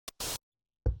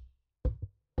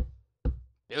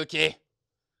Bilky?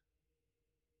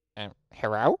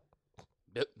 Hello?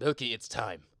 Bilky, it's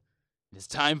time. It is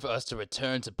time for us to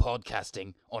return to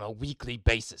podcasting on a weekly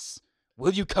basis.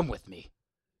 Will you come with me?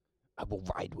 I will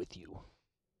ride with you.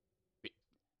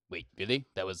 Wait, really?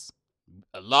 That was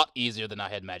a lot easier than I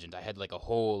had imagined. I had like a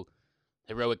whole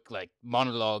heroic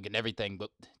monologue and everything, but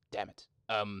damn it.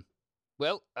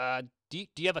 Do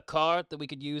you have a car that we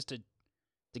could use to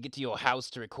get to your house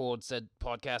to record said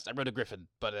podcast? I rode a Griffin,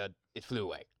 but it flew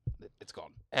away. It's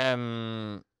gone.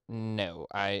 No,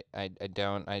 I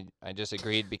don't. I just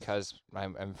agreed because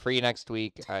I'm free next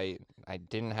week. I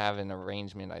didn't have an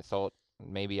arrangement. I thought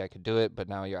maybe I could do it, but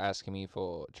now you're asking me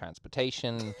for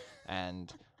transportation,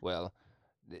 and well,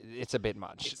 it's a bit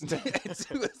much.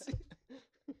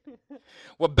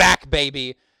 We're back,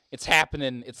 baby. It's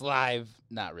happening. It's live.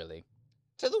 Not really.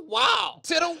 To the wall.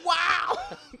 To the wow.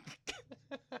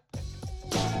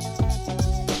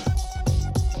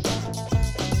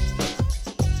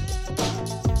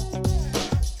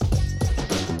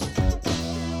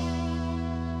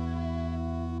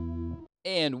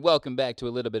 And welcome back to A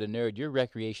Little Bit of Nerd, your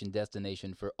recreation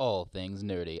destination for all things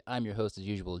nerdy. I'm your host, as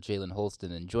usual, Jalen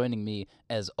Holston, and joining me,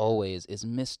 as always, is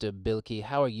Mr. Bilky.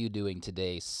 How are you doing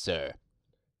today, sir?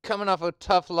 Coming off a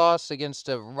tough loss against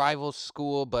a rival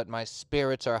school, but my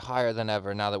spirits are higher than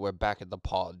ever now that we're back at the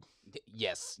pod.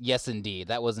 Yes, indeed.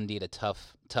 That was indeed a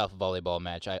tough volleyball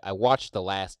match. I watched the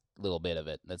last little bit of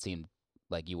it. That seemed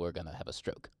like you were going to have a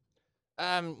stroke.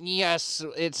 Yes,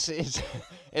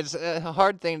 it's a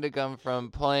hard thing to come from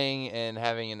playing and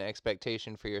having an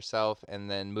expectation for yourself, and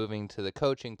then moving to the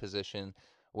coaching position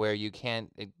where you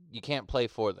can't play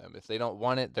for them. If they don't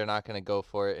want it, they're not going to go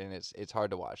for it, and it's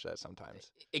hard to watch that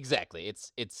sometimes. Exactly.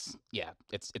 It's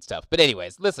tough. But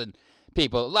anyways, listen,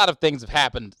 people, a lot of things have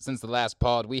happened since the last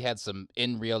pod. We had some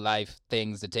in real life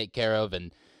things to take care of,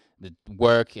 and the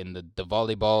work and the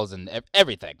volleyballs and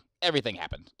everything. Everything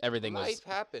happened. Life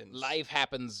happens. Life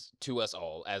happens to us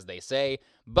all, as they say.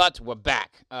 But we're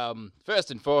back. First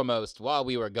and foremost, while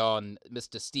we were gone,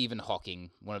 Mr. Stephen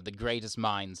Hawking, one of the greatest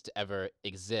minds to ever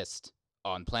exist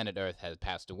on planet Earth, has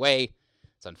passed away.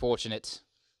 It's unfortunate.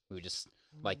 We would just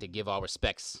like to give our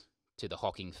respects to the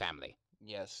Hawking family.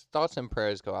 Yes, thoughts and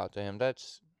prayers go out to him.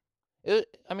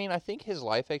 I think his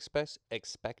life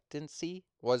expectancy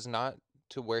was not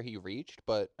to where he reached,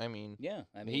 but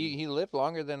he lived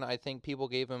longer than I think people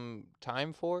gave him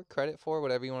credit for,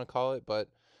 whatever you want to call it. But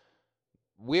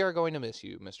we are going to miss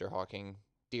you, Mr. Hawking,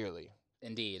 dearly.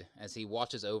 Indeed, as he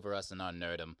watches over us in our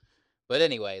nerdom. But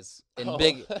anyways, hold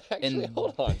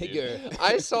on, bigger. Dude.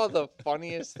 I saw the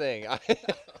funniest thing.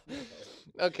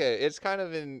 Okay, it's kind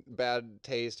of in bad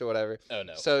taste or whatever. Oh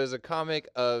no! So there's a comic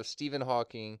of Stephen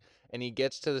Hawking, and he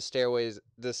gets to the stairway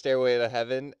to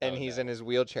heaven, and he's in his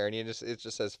wheelchair, and it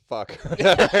just says "fuck."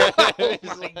 Oh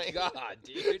my god,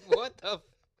 dude! What the?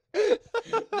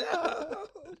 No.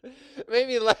 Made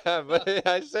me laugh, but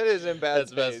I said it's in bad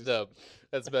taste. That's messed up.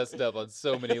 That's messed up on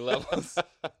so many levels.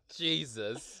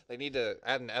 Jesus. They need to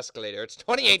add an escalator. It's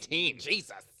 2018.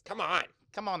 Jesus. Come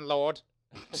on, Lord.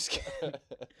 Just kidding.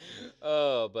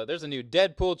 Oh, but there's a new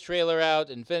Deadpool trailer out.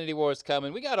 Infinity War's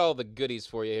coming. We got all the goodies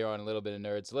for you here on A Little Bit of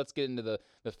Nerd. So let's get into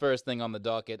the first thing on the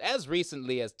docket. As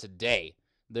recently as today,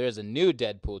 there's a new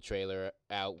Deadpool trailer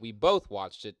out. We both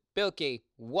watched it. Bilky,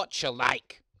 what you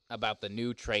like about the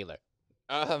new trailer?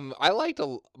 I liked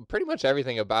pretty much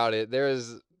everything about it. There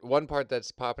is one part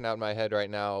that's popping out in my head right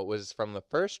now was from the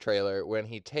first trailer when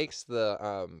he takes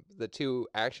the two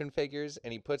action figures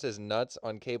and he puts his nuts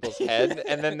on Cable's head,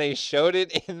 and then they showed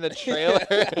it in the trailer.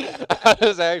 I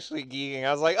was actually geeking.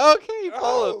 I was like, okay,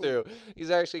 follow through.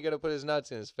 He's actually gonna put his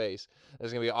nuts in his face.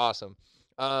 That's gonna be awesome.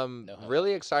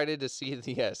 Really excited to see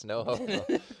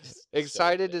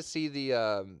excited to see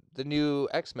the new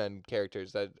X-Men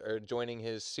characters that are joining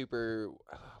his super.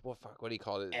 What do you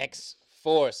call it?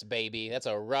 X-Force, baby. That's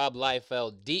a Rob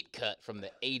Liefeld deep cut from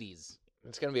the 80s.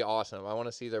 It's gonna be awesome. I want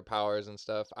to see their powers and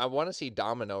stuff. I want to see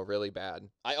Domino really bad.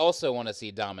 I also want to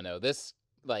see Domino. This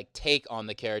take on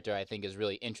the character I think is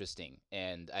really interesting,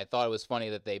 and I thought it was funny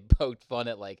that they poked fun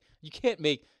at you can't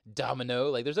make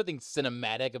Domino, there's nothing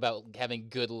cinematic about having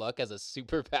good luck as a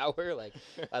superpower.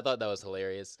 I thought that was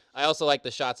hilarious. I also like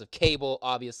the shots of Cable.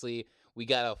 Obviously, we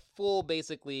got a full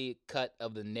basically cut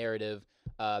of the narrative.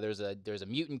 There's a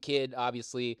mutant kid,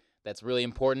 obviously, that's really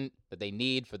important that they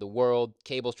need for the world.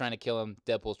 Cable's trying to kill him.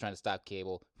 Deadpool's trying to stop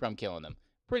Cable from killing them.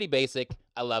 Pretty basic.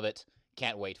 I love it.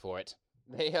 Can't wait for it.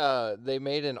 They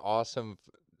made an awesome,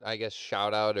 I guess,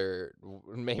 shout out, or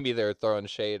maybe they're throwing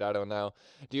shade. I don't know.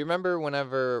 Do you remember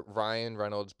whenever Ryan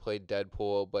Reynolds played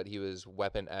Deadpool, but he was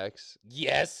Weapon X?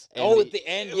 Yes. And at the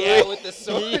end, yeah, with the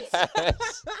swords.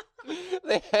 Yes.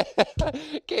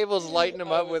 Cable's lighting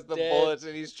him I up was with the dead. bullets,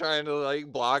 and he's trying to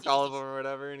like block all of them or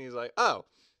whatever. And he's like, "Oh,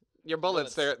 your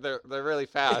bullets, Bullets. they're really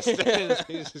fast." And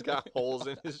he's just got holes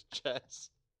in his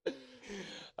chest.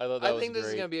 I thought that I was think this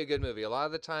is great. gonna be a good movie. A lot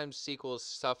of the times sequels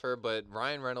suffer, but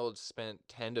Ryan Reynolds spent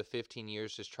 10 to 15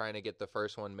 years just trying to get the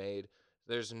first one made.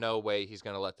 There's no way he's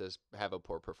gonna let this have a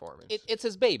poor performance. It's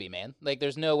his baby, man. Like,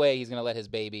 there's no way he's gonna let his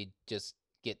baby just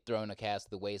get thrown a cast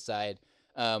to the wayside.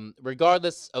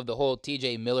 Regardless of the whole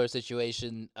T.J. Miller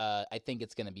situation, I think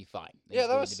it's gonna be fine. Yeah, It's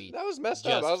going to be that was messed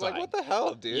up. just I was like, fine. "What the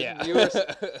hell, dude? Yeah.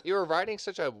 You were riding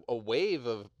such a wave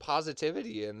of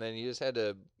positivity, and then you just had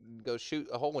to go shoot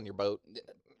a hole in your boat."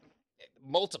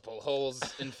 Multiple holes.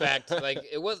 In fact, like,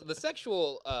 it was the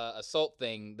sexual assault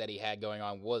thing that he had going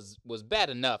on was bad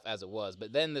enough as it was,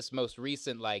 but then this most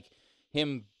recent, like,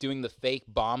 him doing the fake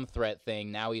bomb threat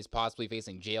thing, now he's possibly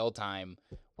facing jail time.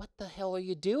 What the hell are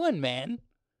you doing, man?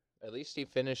 At least he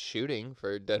finished shooting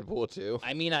for Deadpool 2.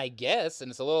 I mean, I guess,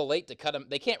 and it's a little late to cut him.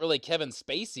 They can't really Kevin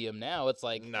Spacey him now. It's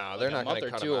like, No, like they're a not month gonna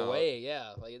or cut two him out. away.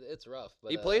 Yeah, like, it's rough.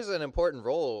 But, He plays an important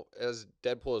role as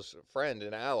Deadpool's friend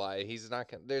and ally. He's not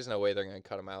gonna, there's no way they're going to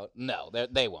cut him out. no,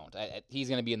 they won't. He's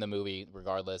gonna be in the movie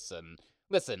regardless. And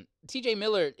listen, T.J.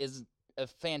 Miller is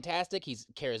fantastic. He's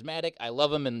charismatic. I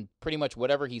love him in pretty much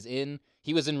whatever he's in.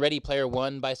 He was in Ready Player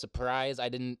One by surprise. I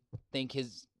didn't think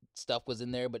his stuff was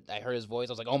in there, but I heard his voice.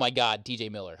 I was like, oh my god, T.J.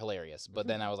 Miller, hilarious. But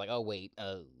then I was like, oh wait,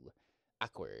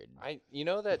 awkward. You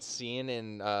know that scene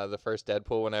in the first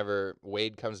Deadpool whenever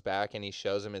Wade comes back and he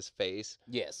shows him his face?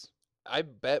 Yes, I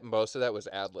bet most of that was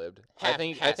ad-libbed. I Has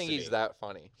think to he's be. that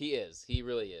funny. he is. He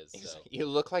really is. He's So. like, you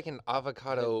look like an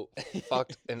avocado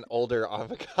fucked an older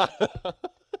avocado.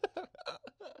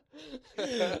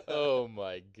 Oh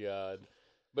my god.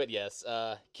 But yes,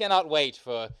 cannot wait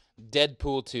for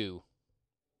Deadpool 2.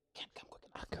 Can't come quick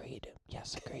enough. Agreed.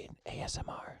 Yes, agreed.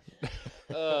 ASMR.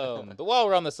 But while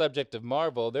we're on the subject of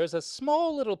Marvel, there's a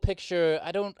small little picture.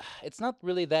 It's not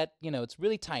really that, it's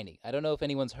really tiny. I don't know if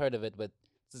anyone's heard of it, but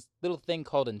it's this little thing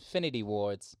called Infinity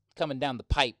War. It's coming down the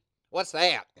pipe. What's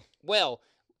that? Well,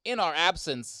 in our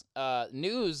absence,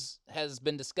 news has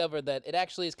been discovered that it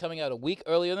actually is coming out a week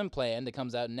earlier than planned. It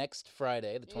comes out next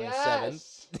Friday, the 27th.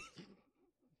 Yes.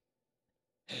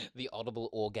 The audible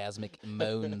orgasmic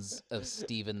moans of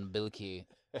Stephen Bilkey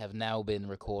have now been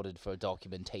recorded for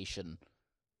documentation.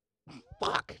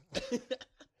 Fuck.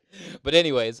 But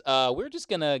anyways, we're just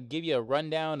gonna give you a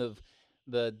rundown of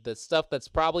the stuff that's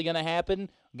probably gonna happen.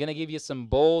 I'm gonna give you some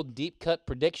bold, deep cut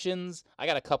predictions. I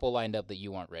got a couple lined up that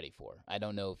you aren't ready for. I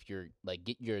don't know if you're like,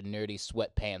 get your nerdy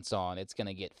sweatpants on. It's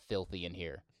gonna get filthy in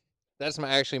here. That's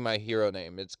actually my hero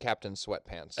name. It's Captain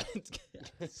Sweatpants.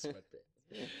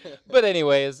 But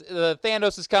anyways,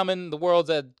 Thanos is coming. The world's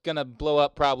gonna blow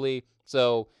up probably.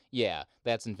 So yeah,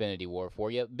 that's Infinity War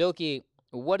for you. Bilky,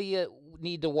 what do you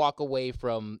need to walk away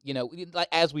from? Like,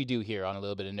 as we do here on A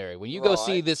Little Bit of Nerd. When you go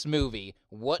see this movie,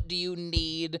 what do you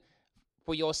need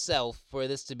for yourself for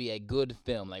this to be a good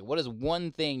film? Like, what is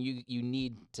one thing you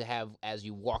need to have as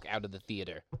you walk out of the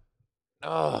theater?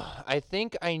 I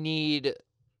think I need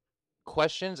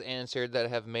questions answered that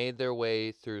have made their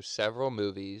way through several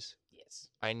movies. Yes.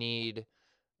 I need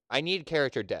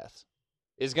character death.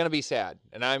 It's gonna be sad,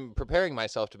 and I'm preparing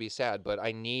myself to be sad. But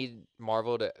I need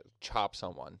Marvel to chop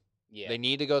someone. Yeah. They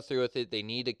need to go through with it. They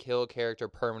need to kill a character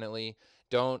permanently.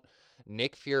 Don't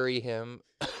Nick Fury him.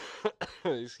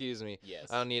 Excuse me. Yes.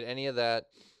 I don't need any of that.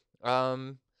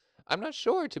 I'm not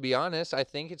sure, to be honest. I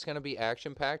think it's gonna be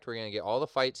action packed. We're gonna get all the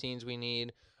fight scenes we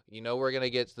need. We're gonna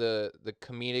get the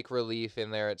comedic relief in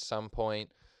there at some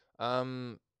point.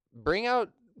 Bring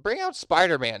out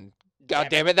Spider-Man. God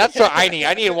damn it, that's what I need.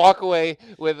 I need to walk away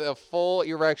with a full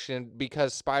erection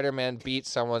because Spider-Man beat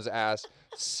someone's ass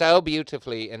so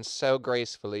beautifully and so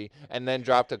gracefully, and then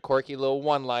dropped a quirky little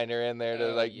one-liner in there to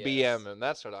BM him.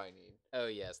 That's what I need. Oh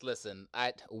yes, listen.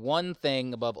 One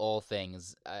thing above all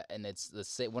things, and it's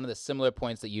one of the similar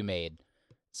points that you made.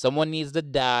 Someone needs to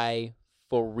die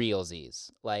for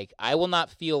realsies. Like, I will not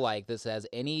feel like this has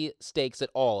any stakes at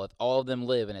all if all of them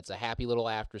live and it's a happy little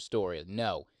after story.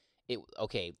 No.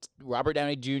 Robert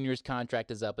Downey Jr.'s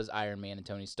contract is up as Iron Man and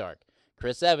Tony Stark.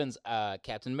 Chris Evans,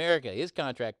 Captain America, his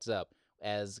contract is up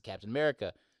as Captain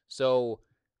America. So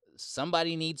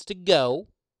somebody needs to go,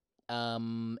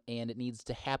 and it needs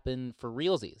to happen for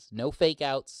realsies. No fake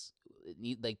outs.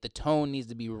 The tone needs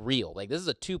to be real. Like, this is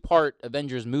a 2-part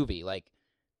Avengers movie. Like,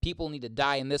 people need to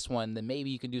die in this one. Then maybe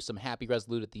you can do some happy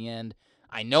resolute at the end.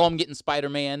 I know I'm getting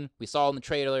Spider-Man. We saw in the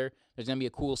trailer. There's going to be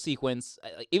a cool sequence.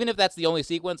 Even if that's the only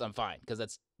sequence, I'm fine. Because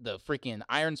that's the freaking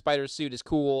Iron Spider suit is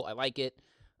cool. I like it.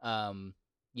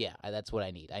 That's what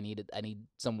I need. I need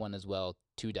someone as well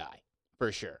to die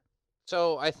for sure.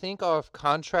 So I think off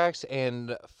contracts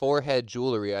and forehead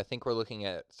jewelry, I think we're looking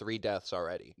at 3 deaths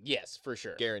already. Yes, for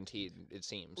sure. Guaranteed, it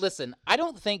seems. Listen, I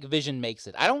don't think Vision makes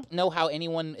it. I don't know how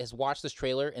anyone has watched this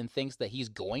trailer and thinks that he's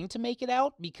going to make it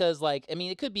out because, like, I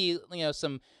mean, it could be,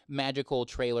 some magical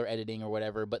trailer editing or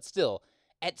whatever, but still,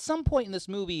 at some point in this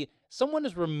movie, someone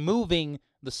is removing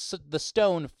the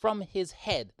stone from his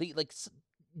head.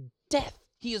 Death.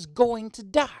 He is going to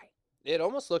die. It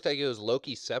almost looked like it was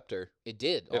Loki's scepter. It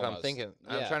did. If almost. I'm thinking,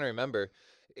 I'm Yeah. trying to remember.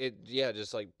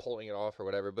 Just like pulling it off or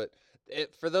whatever. But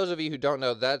for those of you who don't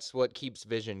know, that's what keeps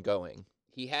Vision going.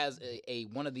 He has a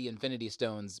one of the Infinity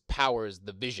Stones powers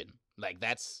the Vision. Like,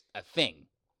 that's a thing.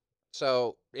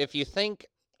 So if you think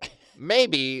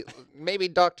maybe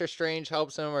Doctor Strange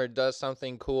helps him or does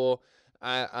something cool,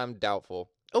 I'm doubtful.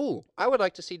 Oh, I would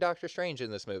like to see Doctor Strange in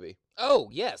this movie. Oh,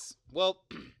 yes. Well,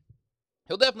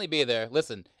 he'll definitely be there.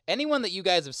 Listen, anyone that you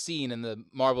guys have seen in the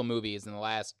Marvel movies in the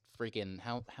last freaking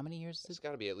how many years is It's it?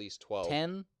 got to be at least 12.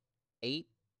 10? 8?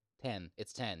 10.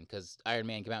 It's 10 because Iron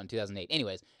Man came out in 2008.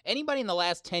 Anyways, anybody in the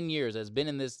last 10 years that's been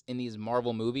in these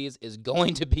Marvel movies is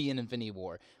going to be in Infinity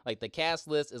War. Like, the cast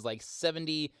list is like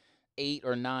 78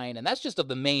 or 9, and that's just of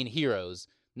the main heroes,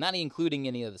 not including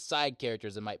any of the side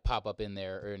characters that might pop up in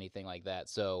there or anything like that.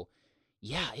 So,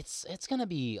 yeah, it's gonna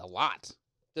be a lot.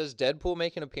 Does Deadpool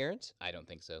make an appearance? I don't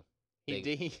think so.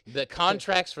 He The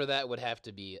contracts for that would have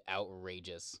to be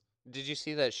outrageous. Did you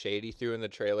see that shade he threw in the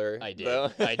trailer? I did.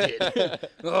 though? I did.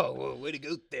 Oh, well, way to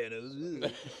go,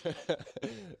 Thanos.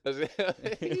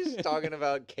 He's talking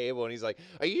about Cable, and he's like,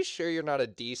 "Are you sure you're not a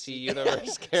DC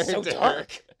Universe character?" So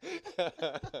dark.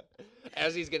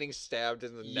 As he's getting stabbed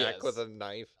in the neck Yes. with a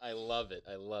knife. I love it.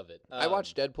 I love it. I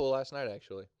watched Deadpool last night,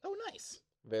 actually. Oh, nice.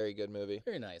 Very good movie.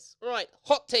 Very nice. All right,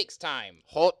 hot takes time.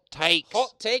 Hot takes.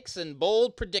 Hot takes and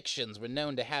bold predictions. We're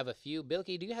known to have a few.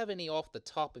 Bilky, do you have any off the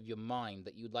top of your mind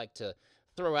that you'd like to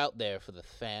throw out there for the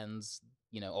fans?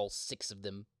 All 6 of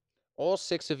them. All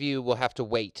 6 of you will have to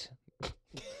wait.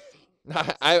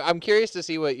 I'm curious to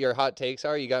see what your hot takes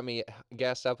are. You got me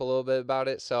gassed up a little bit about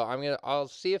it, so I'll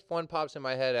see if one pops in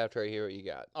my head after I hear what you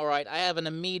got. All right, I have an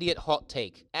immediate hot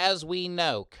take. As we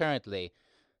know, currently,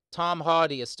 Tom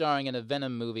Hardy is starring in a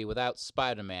Venom movie without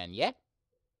Spider-Man, yeah?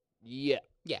 Yeah.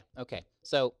 Yeah, okay.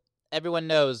 So, everyone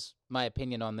knows my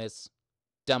opinion on this.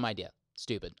 Dumb idea.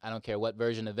 Stupid. I don't care what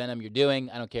version of Venom you're doing.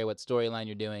 I don't care what storyline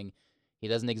you're doing. He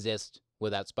doesn't exist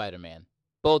without Spider-Man.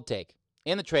 Bold take.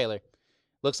 In the trailer,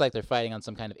 looks like they're fighting on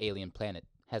some kind of alien planet.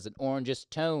 Has an orangish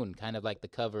tone, kind of like the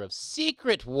cover of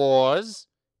Secret Wars,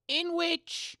 in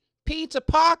which Peter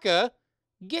Parker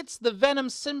gets the Venom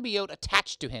symbiote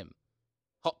attached to him.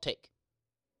 Hot take.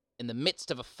 In the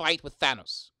midst of a fight with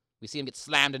Thanos, we see him get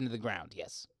slammed into the ground,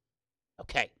 yes.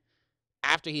 Okay.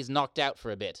 After he's knocked out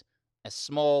for a bit, a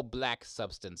small black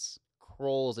substance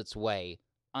crawls its way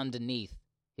underneath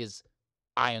his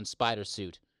iron spider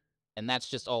suit. And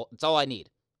it's all I need.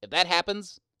 If that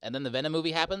happens, and then the Venom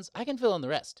movie happens, I can fill in the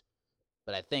rest.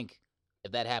 But I think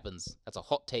if that happens, that's a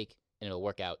hot take, and it'll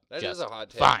work out That just is a hot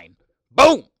take. fine.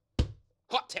 Boom!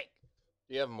 Hot take.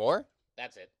 Do you have more?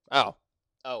 That's it. Oh.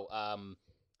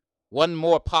 One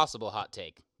more possible hot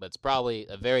take, but it's probably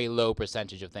a very low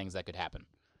percentage of things that could happen.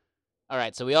 All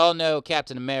right, so we all know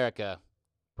Captain America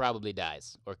probably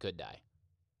dies or could die.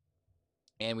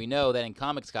 And we know that in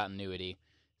comics continuity,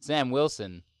 Sam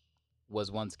Wilson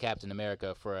was once Captain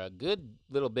America for a good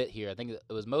little bit here. I think it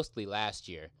was mostly last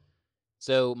year.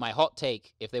 So my hot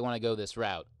take, if they want to go this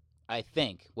route, I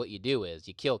think what you do is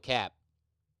you kill Cap.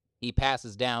 He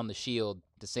passes down the shield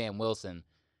to Sam Wilson,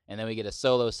 and then we get a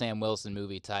solo Sam Wilson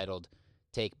movie titled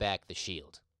 "Take Back the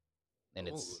Shield." And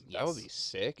it's That would be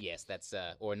sick. yes, that's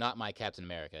or Not My Captain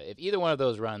America. If either one of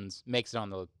those runs makes it on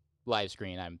the live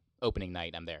screen, I'm opening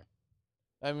night. I'm there.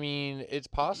 I mean, it's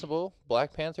possible.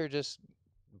 Black Panther just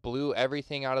blew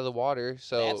everything out of the water,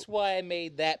 so That's why I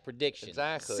made that prediction.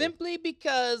 Exactly. Simply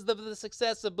because of the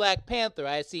success of Black Panther,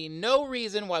 I see no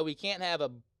reason why we can't have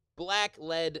a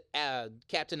black-led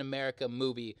Captain America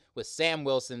movie with Sam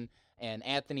Wilson and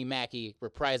Anthony Mackie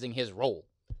reprising his role.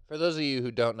 for those of you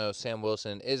who don't know, Sam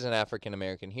Wilson is an African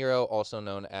American hero, also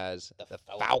known as the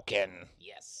Falcon.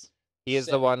 Yes. He is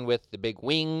the one with the big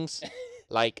wings,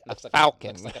 like a Looks like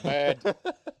falcon. looks like a bird.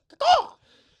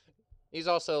 He's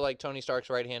also like Tony Stark's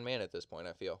right-hand man at this point,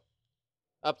 I feel.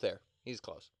 Up there. He's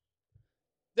close.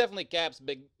 Definitely Cap's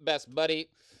best buddy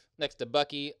next to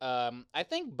Bucky. I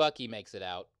think Bucky makes it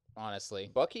out,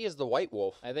 honestly. Bucky is the White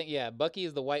Wolf. I think, yeah, Bucky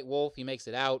is the White Wolf. He makes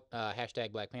it out.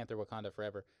 Hashtag Black Panther, Wakanda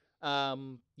forever.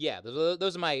 Yeah,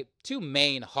 those are my two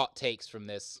main hot takes from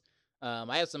this.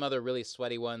 I have some other really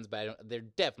sweaty ones, but they're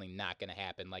definitely not going to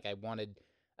happen. Like, I wanted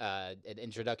an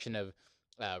introduction of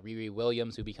Riri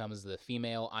Williams, who becomes the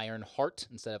female Iron Heart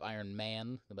instead of Iron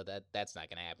Man, but that's not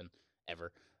gonna happen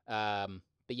ever.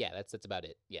 But yeah, that's about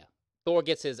it. Yeah, Thor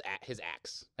gets his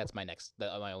axe. That's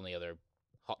my only other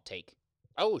hot take.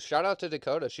 Oh, shout out to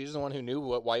Dakota. She's the one who knew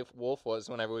what White Wolf was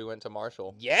whenever we went to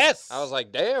Marshall. Yes, I was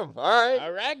like, damn,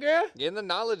 all right, girl. getting the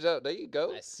knowledge up. There you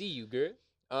go. I see you, girl.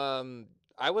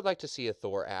 I would like to see a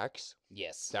Thor axe.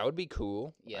 Yes, That would be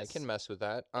cool. Yes. I can mess with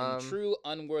that. in true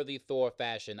unworthy Thor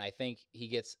fashion, I think he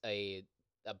gets a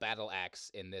battle axe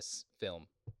in this film,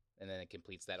 and then it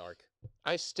completes that arc.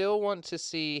 I still want to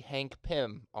see Hank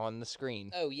Pym on the screen.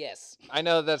 Oh yes. I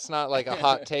know that's not like a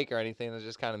hot take or anything. That's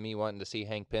just kind of me wanting to see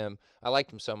Hank Pym. I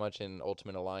liked him so much in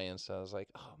Ultimate Alliance. So I was like,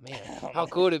 oh man, how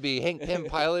cool would it be? Hank Pym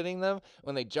piloting them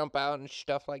when they jump out and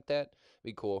stuff like that.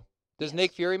 Be cool. Does Yes.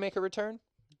 Nick Fury make a return?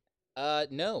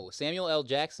 No. Samuel L.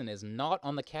 Jackson is not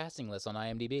on the casting list on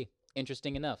IMDb.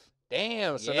 Interesting enough.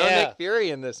 Damn. So no Yeah. Nick Fury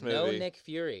in this movie. No Nick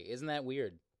Fury. Isn't that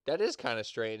weird? That is kind of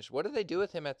strange. What did they do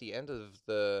with him at the end of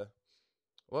the?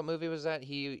 What movie was that?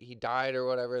 He died or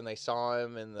whatever, and they saw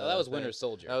him. And Oh, that was Winter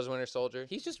Soldier. That was Winter Soldier.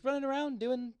 He's just running around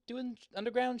doing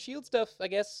underground shield stuff, I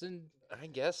guess, and I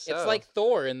guess so. it's like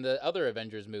Thor in the other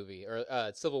Avengers movie or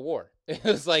Civil War. It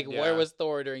was like, Yeah. where was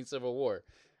Thor during Civil War?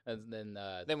 And then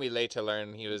Then we later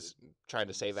learn he was trying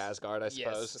to save Asgard, I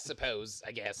suppose.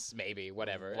 I guess, maybe,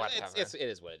 whatever. Whatever. It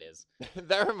is what it is.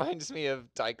 That reminds me of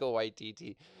Taika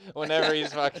Waititi. Whenever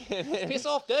he's fucking Piss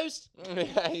off, Ghost.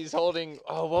 Yeah, he's holding.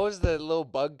 Oh, what was the little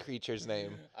bug creature's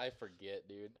name? I forget,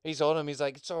 dude. He's holding him. He's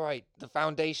like, it's all right. The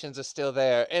foundations are still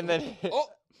there. And then,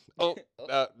 Oh,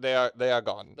 they are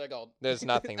gone. they're gone. There's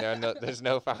nothing. There's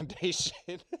no foundation.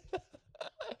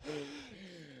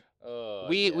 Oh,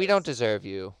 We don't deserve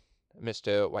you,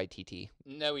 Mr. Waititi.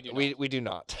 No, we do. We do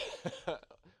not.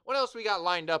 What else we got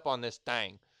lined up on this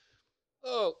thing?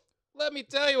 Oh, let me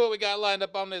tell you what we got lined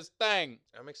up on this thing.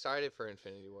 I'm excited for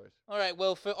Infinity Wars. All right,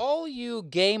 well, for all you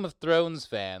Game of Thrones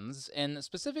fans, and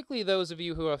specifically those of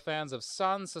you who are fans of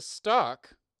Sansa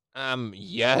Stark,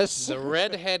 Yes. the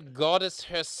redhead goddess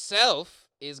herself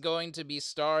is going to be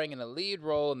starring in a lead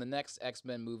role in the next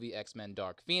X-Men movie, X-Men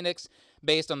Dark Phoenix,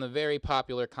 based on the very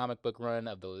popular comic book run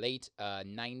of the late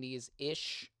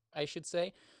 90s-ish, I should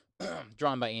say,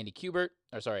 drawn by Andy Kubert.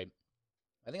 Or sorry,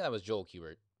 I think that was Joel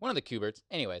Kubert. One of the Kuberts.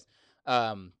 Anyways,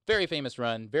 very famous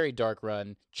run, very dark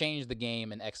run, changed the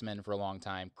game in X-Men for a long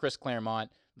time. Chris Claremont,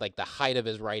 like the height of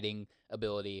his writing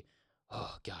ability.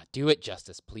 Oh, God, do it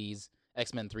justice, please.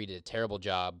 X-Men 3 did a terrible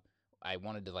job. I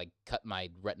wanted to, like, cut my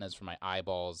retinas from my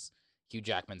eyeballs. Hugh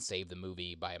Jackman saved the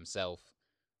movie by himself.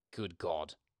 Good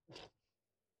God.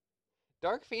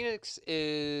 Dark Phoenix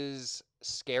is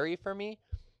scary for me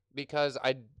because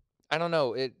I don't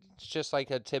know, it's just like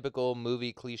a typical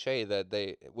movie cliche that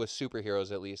they, with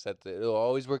superheroes at least, that it'll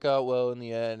always work out well in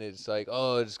the end. It's like,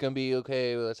 oh, it's gonna be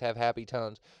okay, let's have happy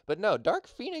tones. But no, Dark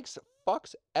Phoenix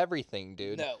fucks everything,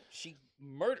 dude. No, she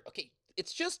murdered. Okay,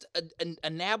 it's just an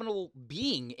abominable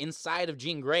being inside of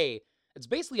Jean Grey. It's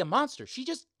basically a monster. She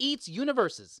just eats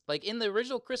universes. Like in the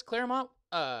original Chris Claremont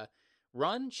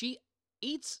run, she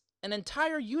eats an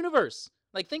entire universe.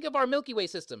 Like think of our Milky Way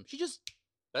system. She just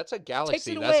That's a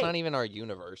galaxy. it That's away. not even our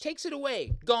universe. takes it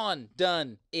away. Gone.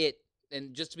 Done. It.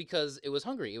 And just because it was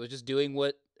hungry, it was just doing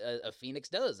what a phoenix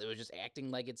does. It was just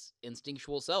acting like its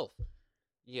instinctual self.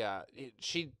 Yeah,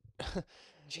 she.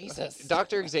 Jesus.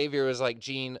 Dr. Xavier was like,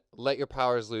 Jean, let your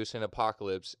powers loose in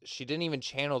Apocalypse. She didn't even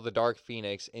channel the Dark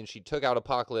Phoenix, and she took out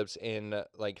Apocalypse in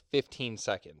like 15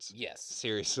 seconds. Yes.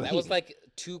 Seriously. That was like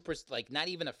 2%, like not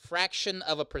even a fraction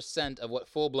of a percent of what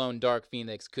full-blown Dark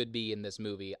Phoenix could be in this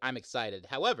movie. I'm excited.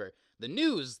 However, the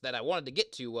news that I wanted to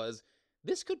get to was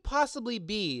this could possibly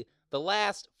be the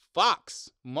last Fox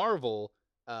Marvel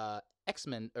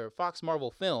X-Men or Fox Marvel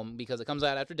film because it comes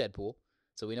out after Deadpool.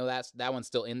 So we know that one's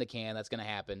still in the can. That's going to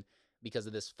happen because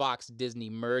of this Fox-Disney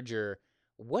merger.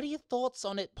 What are your thoughts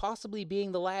on it possibly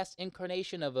being the last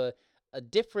incarnation of a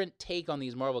different take on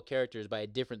these Marvel characters by a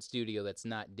different studio that's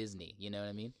not Disney? You know what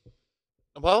I mean?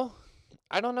 Well,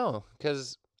 I don't know,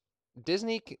 because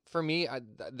Disney, for me,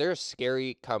 they're a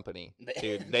scary company,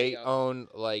 dude. They own,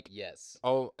 like, Yes.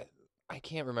 oh, I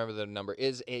can't remember the number,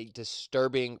 is a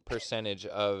disturbing percentage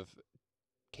of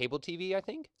cable TV, I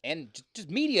think. And just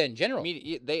media in general.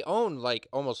 Media, they own like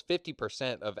almost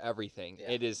 50% of everything.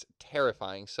 Yeah. It is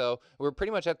terrifying. So we're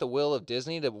pretty much at the will of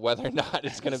Disney to whether or not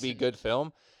it's going to be good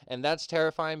film. And that's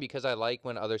terrifying because I like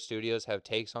when other studios have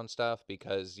takes on stuff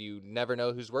because you never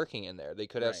know who's working in there. They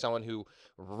could have Right. someone who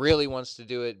really wants to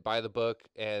do it by the book,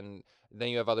 and then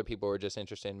you have other people who are just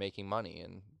interested in making money,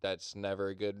 and that's never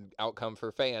a good outcome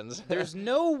for fans. There's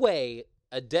no way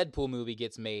a Deadpool movie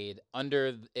gets made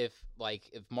if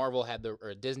Marvel had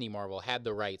or Disney Marvel had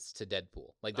the rights to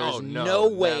Deadpool. Like there's Oh, no no,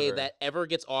 way never. that ever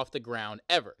gets off the ground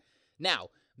ever. Now,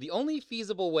 the only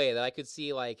feasible way that I could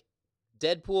see like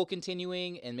Deadpool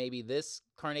continuing and maybe this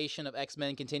carnation of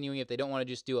X-Men continuing if they don't want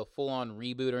to just do a full-on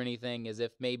reboot or anything is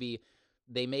if maybe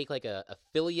they make like a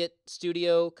affiliate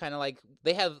studio, kind of like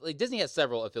they have like Disney has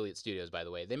several affiliate studios, by the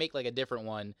way. They make like a different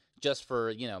one just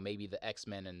for, maybe the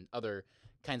X-Men and other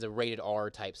kinds of rated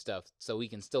R type stuff so we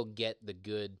can still get the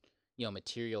good,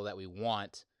 material that we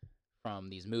want from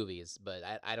these movies, but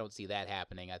I don't see that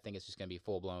happening. I think it's just going to be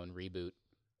full-blown reboot.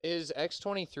 Is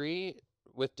X-23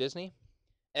 with Disney?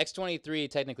 X-23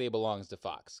 technically belongs to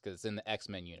Fox because it's in the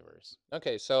X-Men universe.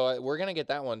 Okay, so we're gonna get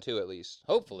that one too, at least.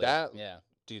 Hopefully. That Yeah.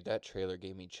 Dude, that trailer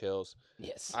gave me chills.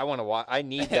 Yes. I want to watch. I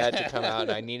need that to come out,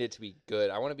 and I need it to be good.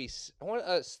 I want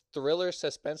a thriller,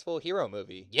 suspenseful hero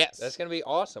movie. Yes. That's gonna be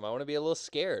awesome. I want to be a little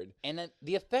scared. And then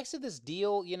the effects of this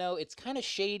deal, it's kind of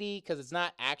shady because it's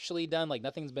not actually done. Like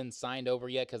nothing's been signed over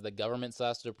yet because the government still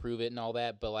has to approve it and all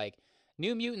that. But like,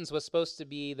 New Mutants was supposed to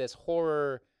be this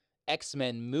horror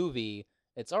X-Men movie.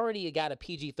 It's already got a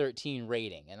PG-13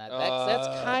 rating, and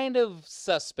that's kind of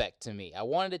suspect to me. I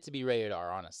wanted it to be rated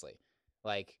R, honestly.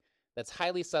 Like, that's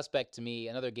highly suspect to me.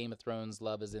 Another Game of Thrones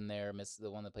love is in there. The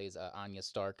one that plays Arya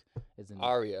Stark is in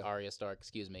Arya Stark,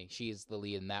 excuse me. She's the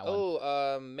lead in that one.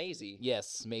 Oh, Maisie.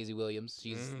 Yes, Maisie Williams.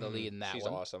 She's the lead in that one. She's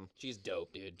awesome. She's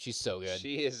dope, dude. She's so good.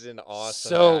 She is an awesome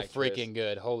So actress. freaking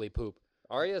good. Holy poop.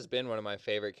 Arya's been one of my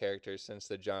favorite characters since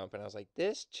the jump, and I was like,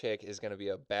 this chick is going to be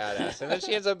a badass. And then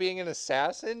she ends up being an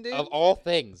assassin, dude. Of all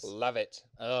things. Love it.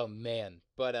 Oh, man.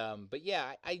 But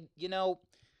yeah,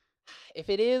 if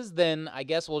it is, then I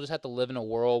guess we'll just have to live in a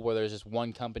world where there's just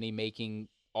one company making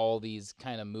all these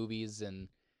kind of movies and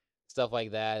stuff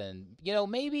like that. And,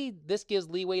 maybe this gives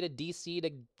leeway to DC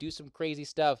to do some crazy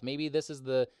stuff. Maybe this is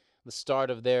the start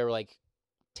of their, like,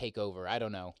 takeover. I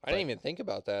don't know. I didn't even think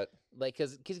about that. Like,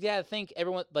 because you gotta think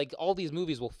everyone, like, all these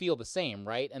movies will feel the same,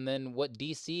 right? And then what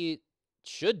DC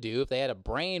should do if they had a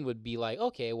brain would be like,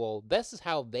 okay, well, this is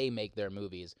how they make their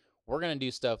movies. We're gonna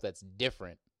do stuff that's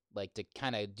different, like to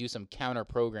kind of do some counter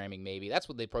programming. Maybe that's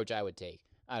what the approach I would take.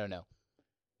 I don't know.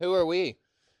 Who are we?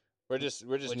 We're just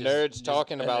nerds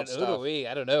talking about stuff. Who are we?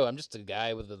 I don't know. I'm just a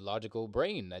guy with a logical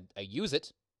brain. I use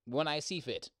it when I see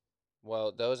fit.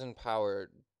 Well, those in power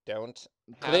don't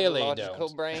have Clearly logical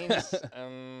don't. brains.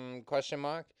 Question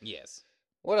mark. Yes.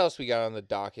 What else we got on the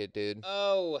docket, dude?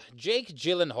 Oh, Jake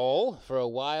Gyllenhaal for a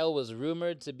while was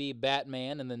rumored to be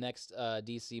Batman in the next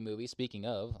DC movie. Speaking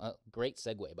of, great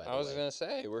segue by the way. I was gonna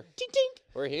say Tink tink.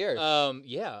 we're here.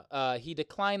 Yeah. He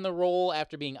declined the role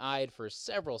after being eyed for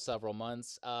several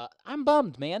months. I'm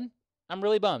bummed, man. I'm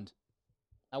really bummed.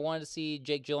 I wanted to see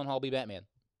Jake Gyllenhaal be Batman.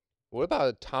 What about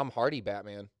a Tom Hardy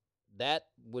Batman? That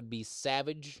would be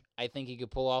savage. I think he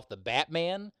could pull off the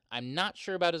Batman. I'm not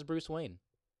sure about his Bruce Wayne.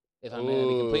 If I'm going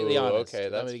to be completely honest. Okay, if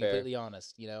I'm that's going to be fair. completely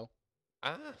honest,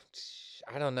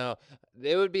 I don't know.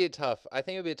 It would be I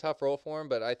think it would be a tough role for him,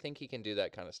 but I think he can do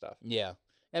that kind of stuff. Yeah.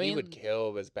 I mean, he would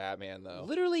kill as Batman, though.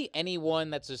 Literally anyone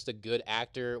that's just a good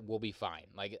actor will be fine.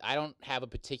 Like, I don't have a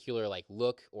particular, like,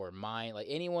 look or mind. Like,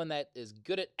 anyone that is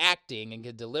good at acting and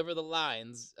can deliver the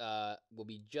lines will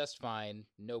be just fine.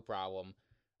 No problem.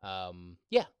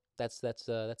 Yeah, that's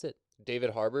it. David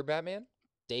Harbour Batman?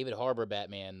 David Harbour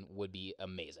Batman would be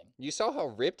amazing. You saw how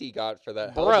ripped he got for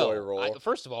that Hellboy role.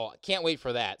 First of all, I can't wait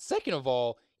for that. Second of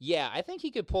all, yeah, I think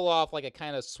he could pull off like a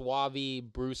kind of suave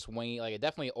Bruce Wayne, like a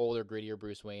definitely older, grittier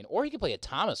Bruce Wayne, or he could play a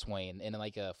Thomas Wayne in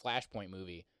like a Flashpoint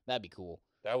movie. That'd be cool.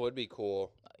 That would be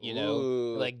cool.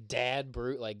 Ooh. Like Dad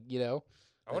Bruce, like.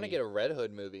 I want to get a Red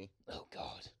Hood movie. Oh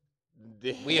God.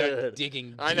 Dude. We are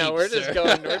digging deep, I know, we're sir.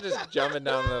 just jumping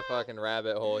down the fucking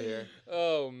rabbit hole here.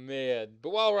 Oh, man.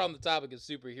 But while we're on the topic of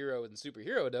superhero and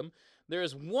superherodom, there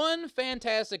is one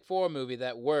Fantastic Four movie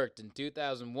that worked in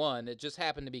 2001. It just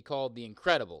happened to be called The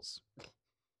Incredibles.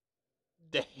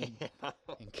 Damn.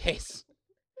 In case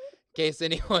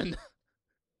anyone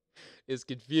is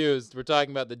confused, we're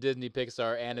talking about the Disney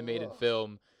Pixar animated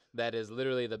film that is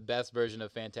literally the best version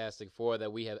of Fantastic Four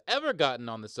that we have ever gotten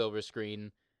on the silver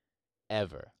screen.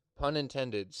 Ever. Pun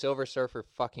intended. Silver Surfer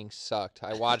fucking sucked.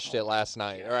 I watched it last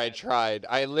night. Or I tried.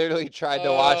 I literally tried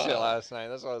to watch it last night.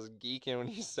 That's why I was geeking when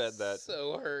you said that.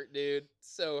 So hurt, dude.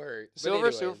 So hurt.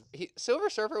 Silver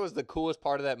Surfer was the coolest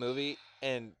part of that movie,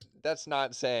 and that's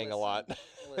not saying a lot.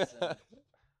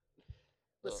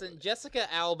 Listen,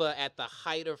 Jessica Alba at the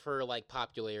height of her like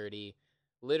popularity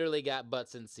literally got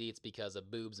butts in seats because of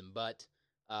boobs and butt.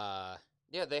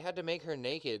 Yeah, they had to make her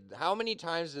naked. How many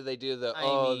times did they do the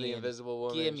Invisible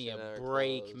Woman? Give me a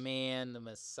break, man. The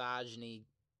misogyny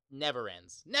Never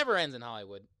ends. Never ends in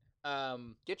Hollywood.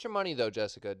 Get your money though,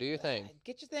 Jessica. Do your thing.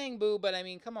 Get your thing, boo. But I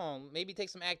mean, come on. Maybe take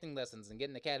some acting lessons and get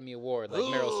an Academy Award like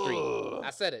Meryl Streep.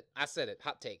 I said it. I said it.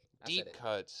 Hot take. I said Deep it.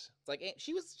 cuts. It's like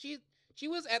she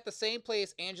was at the same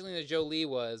place Angelina Jolie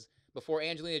was before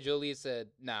Angelina Jolie said,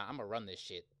 "Nah, I'm gonna run this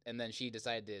shit." And then she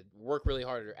decided to work really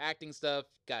hard at her acting stuff.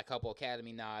 Got a couple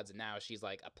Academy nods, and now she's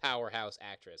like a powerhouse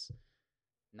actress.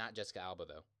 Not Jessica Alba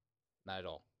though. Not at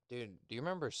all. Dude, do you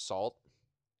remember Salt?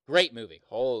 Great movie.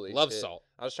 Holy Love shit. Salt.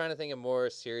 I was trying to think of more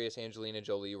serious Angelina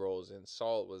Jolie roles, and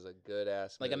Salt was a good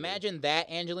ass Like, movie. imagine that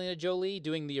Angelina Jolie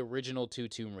doing the original 2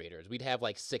 Tomb Raiders. We'd have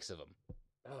like 6 of them.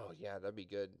 Oh yeah, that'd be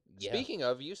good. Yeah. Speaking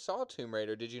of, you saw Tomb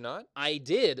Raider, did you not? I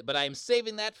did, but I'm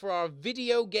saving that for our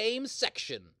video game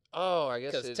section. Oh, I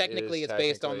guess Because technically it's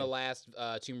based on the last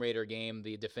Tomb Raider game,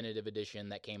 the definitive edition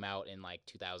that came out in like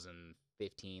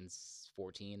 2015,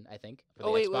 14, I think. For the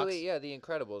Xbox. Wait, yeah, The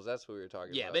Incredibles. That's what we were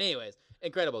talking Yeah, about. but anyways,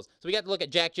 Incredibles. So we got to look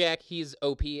at Jack Jack. He's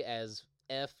OP as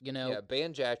F, you know. Yeah,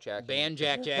 ban Jack Jack. Ban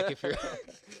Jack Jack if you're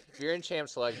if you're in Champ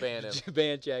Select, ban him.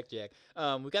 ban Jack Jack.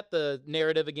 We got the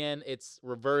narrative again. It's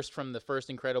reversed from the first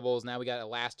Incredibles. Now we got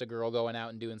Elastigirl going out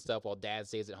and doing stuff while Dad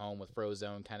stays at home with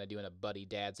Frozone, kind of doing a buddy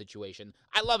dad situation.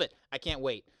 I love it. I can't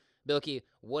wait. Bilky,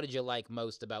 what did you like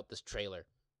most about this trailer?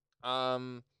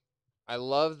 I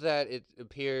love that it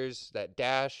appears that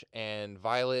Dash and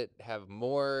Violet have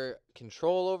more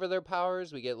control over their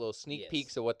powers. We get little sneak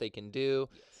peeks of what they can do.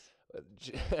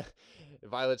 Yes.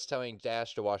 Violet's telling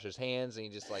Dash to wash his hands, and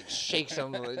he just like shakes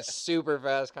him super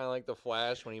fast, kind of like the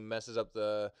Flash when he messes up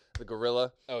the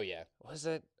gorilla. Oh yeah, What's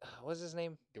his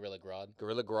name? Gorilla Grodd.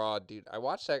 Gorilla Grodd, dude. I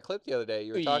watched that clip the other day.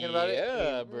 You were talking about it.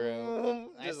 Yeah, bro.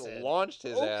 Just launched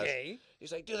his ass. Okay.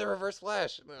 He's like, do the reverse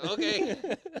Flash. Okay.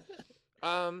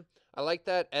 I like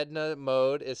that Edna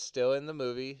Mode is still in the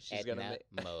movie. She's Edna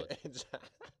Mode.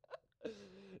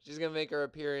 She's gonna make her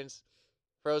appearance.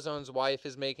 Frozone's wife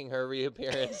is making her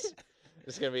reappearance.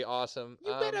 It's gonna be awesome.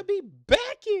 You better be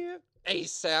back here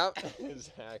ASAP.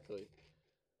 Exactly.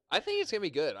 I think it's gonna be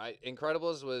good.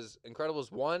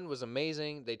 Incredibles 1 was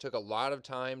amazing. They took a lot of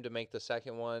time to make the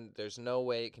second one. There's no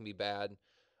way it can be bad.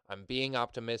 I'm being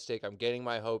optimistic. I'm getting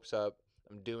my hopes up.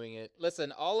 I'm doing it.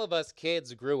 Listen, all of us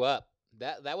kids grew up.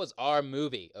 That was our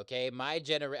movie, okay?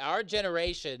 Our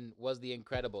generation was The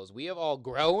Incredibles. We have all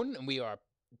grown, and we were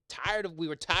tired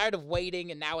of waiting,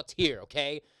 and now it's here,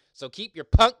 okay? So keep your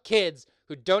punk kids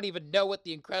who don't even know what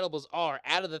The Incredibles are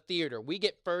out of the theater. We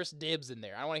get first dibs in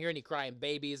there. I don't want to hear any crying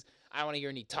babies. I don't want to hear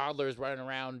any toddlers running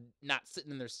around not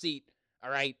sitting in their seat, all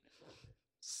right?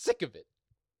 Sick of it.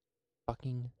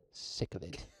 Fucking sick of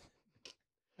it.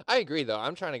 I agree, though.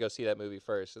 I'm trying to go see that movie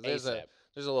first. There's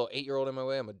a little 8-year-old in my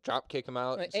way. I'm going to drop kick him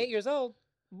out. 8 years old?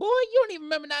 Boy, you don't even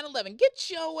remember 9/11. Get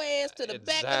your ass to the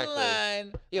back of the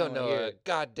line. You don't know a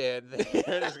goddamn thing.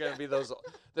 There's going to be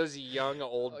those young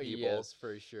old people. Yes,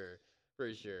 for sure.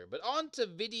 For sure. But on to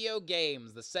video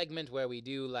games, the segment where we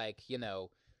do, like, you know,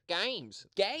 games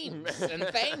and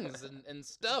things and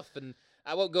stuff. And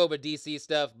I won't go over DC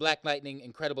stuff. Black Lightning,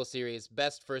 incredible series.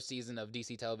 Best first season of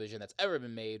DC television that's ever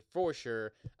been made, for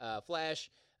sure.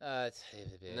 Flash,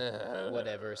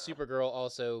 whatever. Supergirl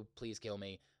also, please kill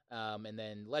me. And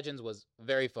then Legends was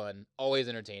very fun, always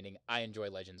entertaining. I enjoy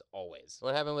Legends always.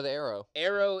 What happened with Arrow?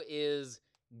 Arrow is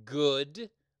good.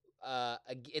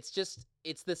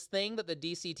 It's this thing that the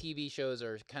DC TV shows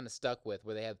are kind of stuck with,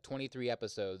 where they have 23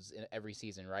 episodes in every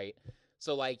season, right?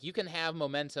 So like you can have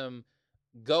momentum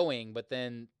going, but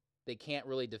then they can't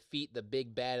really defeat the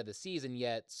big bad of the season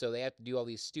yet, so they have to do all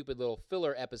these stupid little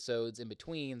filler episodes in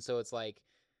between. So it's like,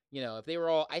 you know, if they were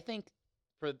all, I think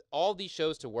for all these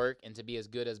shows to work and to be as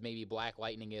good as maybe Black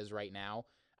Lightning is right now,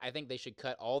 I think they should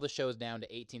cut all the shows down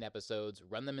to 18 episodes,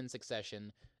 run them in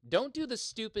succession. Don't do the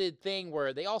stupid thing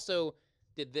where they also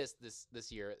did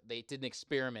this year. They did an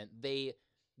experiment. They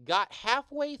got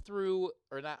halfway through,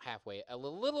 or not halfway, a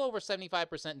little over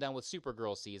 75% done with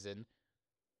Supergirl season,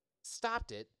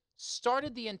 stopped it,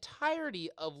 started the entirety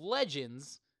of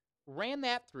Legends, ran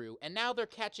that through, and now they're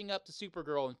catching up to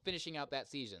Supergirl and finishing out that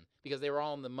season because they were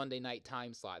all in the Monday night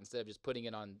time slot instead of just putting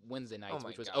it on Wednesday nights,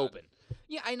 which was open.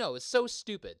 Yeah, I know. It's so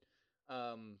stupid.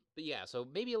 But yeah, so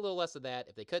maybe a little less of that.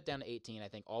 If they cut down to 18, I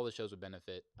think all the shows would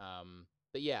benefit.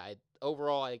 But yeah,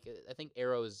 overall, I think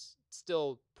Arrow is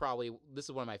still probably, this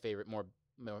is one of my favorite,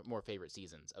 more favorite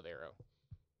seasons of Arrow.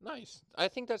 Nice. I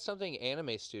think that's something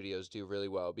anime studios do really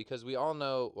well because we all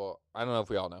know, well, I don't know if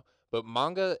we all know, but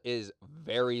manga is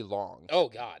very long. Oh,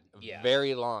 God. Yeah.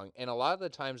 Very long. And a lot of the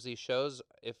times these shows,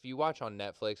 if you watch on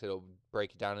Netflix, it'll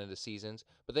break it down into seasons,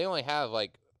 but they only have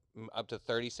like up to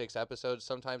 36 episodes,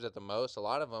 sometimes at the most. A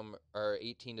lot of them are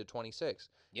 18 to 26.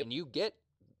 Yep. And you get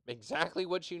exactly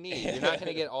what you need. You're not going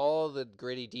to get all the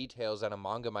gritty details that a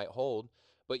manga might hold,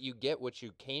 but you get what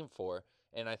you came for.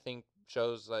 And I think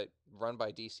shows like run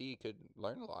by DC could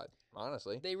learn a lot,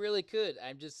 honestly. They really could.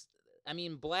 I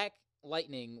mean, Black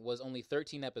Lightning was only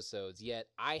 13 episodes, yet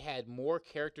I had more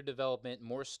character development,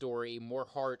 more story, more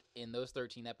heart in those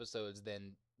 13 episodes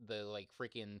than the like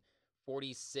freaking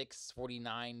 46,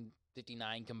 49,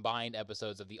 59 combined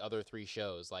episodes of the other three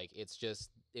shows. Like,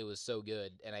 it was so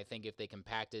good. And I think if they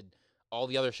compacted all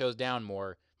the other shows down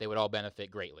more, they would all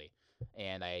benefit greatly.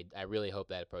 And I really hope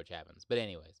that approach happens. But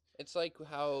anyways, It's like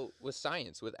how with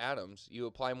science, with atoms, you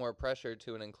apply more pressure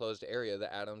to an enclosed area,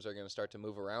 the atoms are going to start to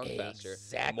move around faster.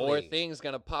 Exactly. More things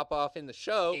going to pop off in the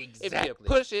show if you Exactly.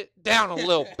 push it down a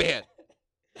little bit.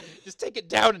 Just take it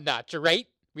down a notch, all right?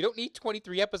 We don't need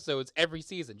 23 episodes every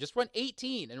season. Just run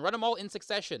 18 and run them all in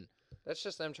succession. That's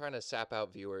just them trying to sap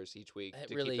out viewers each week It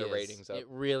to really keep is. their ratings up. It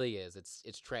really is.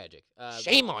 It's tragic.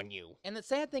 Shame on you. And the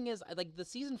sad thing is, like, the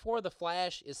season 4 of The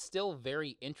Flash is still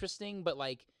very interesting, but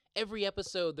like every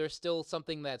episode, there's still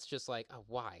something that's just like, oh,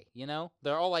 why? You know,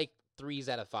 they're all like 3s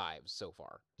out of 5s so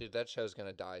far. Dude, that show's going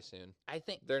to die soon. I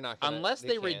think They're not going to. unless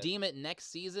they can't. redeem it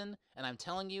next season, and I'm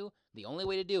telling you, the only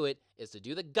way to do it is to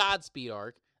do the Godspeed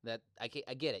arc. That I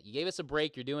get it. You gave us a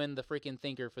break. You're doing the freaking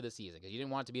thinker for the season because you didn't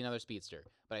want it to be another speedster.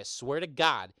 But I swear to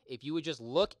God, if you would just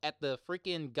look at the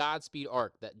freaking Godspeed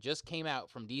arc that just came out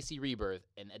from DC Rebirth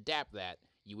and adapt that,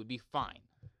 you would be fine.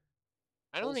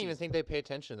 I don't Whole even season. think they pay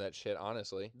attention to that shit,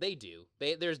 honestly. They do.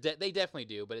 They definitely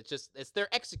do. But it's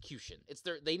their execution.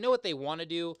 They know what they want to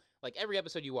do. Like every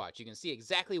episode you watch, you can see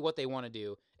exactly what they want to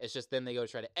do. It's just then they go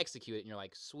try to execute it, and you're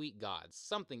like, sweet God,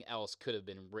 something else could have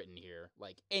been written here.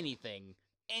 Like anything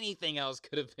else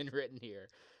could have been written here.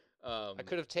 I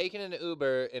could have taken an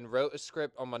Uber and wrote a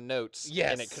script on my notes,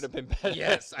 Yes. and it could have been better.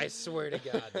 Yes, I swear to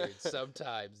God, dude.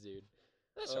 Sometimes, dude.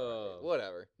 That's all right.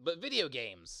 Whatever. But video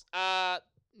games.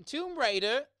 Tomb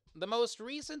Raider, the most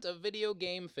recent of video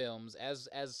game films, as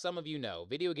some of you know,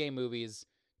 video game movies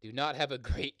do not have a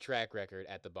great track record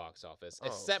at the box office,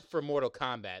 except for Mortal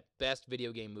Kombat, best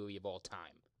video game movie of all time.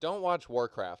 Don't watch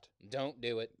Warcraft. Don't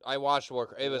do it. I watched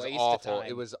Warcraft. It was Waste of awful. time.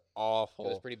 It was awful. It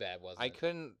was pretty bad, wasn't I it?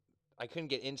 couldn't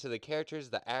get into the characters.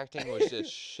 The acting was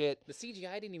just shit. The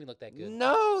CGI didn't even look that good.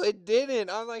 No, it didn't.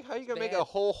 I'm like, how you gonna make Bad. a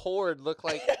whole horde look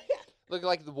like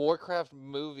the Warcraft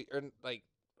movie or like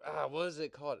what is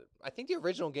it called? I think the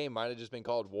original game might have just been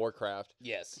called Warcraft.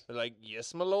 Yes. They're like,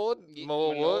 yes, my lord, my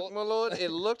more lord." work, my lord. It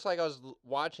looked like I was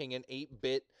watching an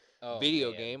 8-bit Oh, video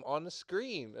man. game on the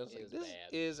screen. I was It like, was this bad.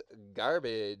 is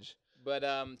garbage. But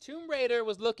Tomb Raider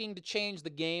was looking to change the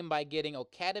game by getting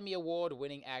Academy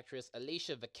Award-winning actress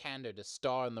Alicia Vikander to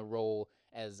star in the role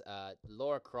as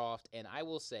Lara Croft, and I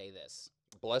will say this.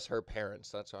 Bless her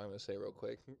parents. That's what I'm gonna say real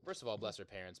quick. First of all, bless her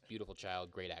parents, beautiful child,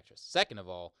 great actress. Second of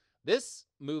all, this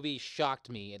movie shocked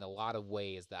me in a lot of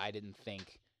ways that I didn't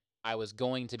think I was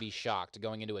going to be shocked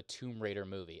going into a Tomb Raider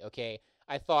movie, okay?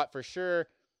 I thought for sure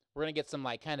we're going to get some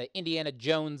like kind of Indiana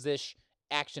Jones-ish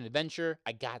action adventure.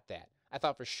 I got that. I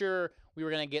thought for sure we were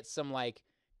going to get some like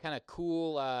kind of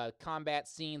cool combat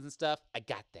scenes and stuff. I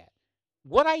got that.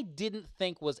 What I didn't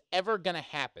think was ever going to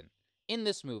happen in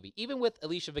this movie, even with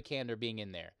Alicia Vikander being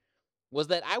in there, was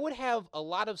that I would have a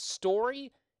lot of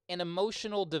story and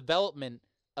emotional development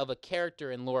of a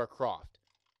character in Lara Croft.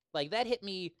 Like, that hit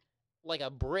me like a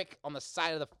brick on the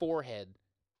side of the forehead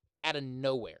out of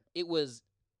nowhere. It was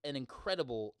an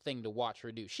incredible thing to watch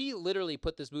her do. She literally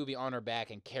put this movie on her back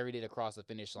and carried it across the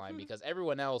finish line because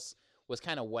everyone else was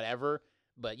kind of whatever,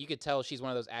 but you could tell she's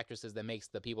one of those actresses that makes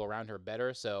the people around her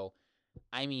better. So,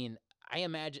 I mean, I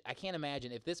can't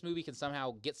imagine if this movie can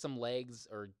somehow get some legs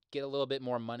or get a little bit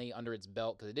more money under its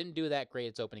belt, because it didn't do that great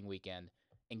its opening weekend,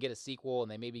 and get a sequel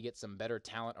and they maybe get some better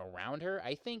talent around her.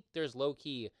 I think there's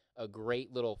low-key a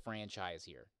great little franchise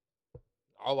here.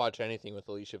 I'll watch anything with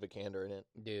Alicia Vikander in it.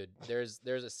 Dude, there's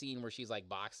a scene where she's like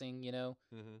boxing, you know,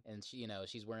 and she,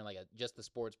 she's wearing like just the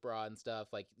sports bra and stuff.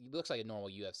 Like, looks like a normal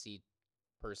UFC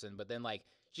person, but then like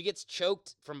she gets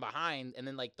choked from behind, and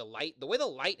then like the way the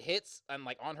light hits and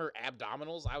like on her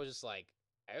abdominals, I was just like,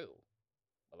 oh,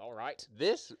 well, all right,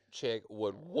 This chick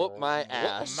would whoop my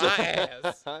ass. my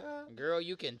ass. Girl,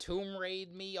 you can tomb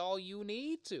raid me all you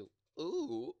need to.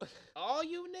 Ooh, All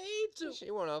you need to.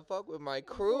 she wanna fuck with my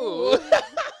crew.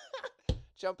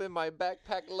 Jump in my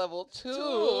backpack level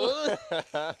 2.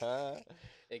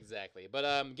 Exactly.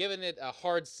 But giving it a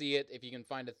hard see it if you can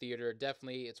find a theater,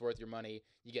 definitely it's worth your money.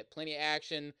 You get plenty of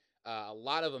action, a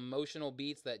lot of emotional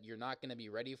beats that you're not going to be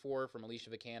ready for from Alicia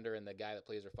Vikander and the guy that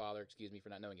plays her father. Excuse me for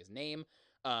not knowing his name.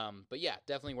 But yeah,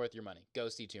 definitely worth your money. Go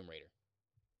see Tomb Raider.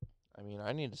 I mean,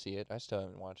 I need to see it. I still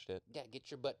haven't watched it. Yeah,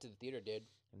 get your butt to the theater, dude.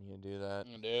 And you do that.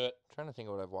 I'm gonna do it. I'm trying to think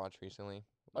of what I've watched recently.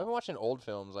 No. I've been watching old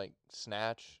films like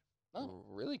Snatch. Oh.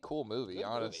 Really cool movie, Good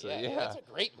honestly. movie. Yeah, Yeah. that's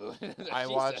a great movie. I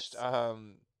watched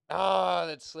Jesus.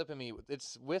 that's slipping me.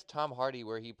 It's with Tom Hardy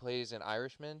where he plays an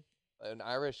Irishman, an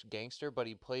Irish gangster, but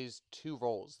he plays two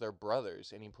roles. They're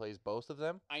brothers and he plays both of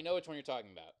them. I know which one you're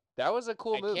talking about. That was a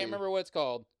cool movie. I can't remember what it's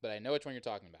called, but I know which one you're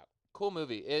talking about. Cool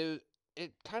movie.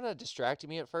 It kind of distracted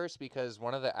me at first because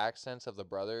one of the accents of the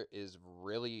brother is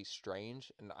really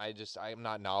strange, and I'm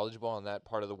not knowledgeable on that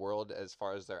part of the world as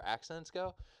far as their accents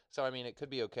go. So I mean, it could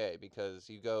be okay because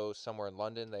you go somewhere in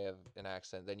London, they have an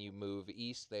accent. Then you move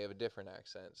east, they have a different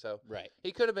accent. So Right.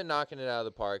 he could have been knocking it out of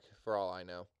the park for all I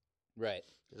know. Right.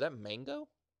 Is that mango?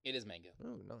 It is mango.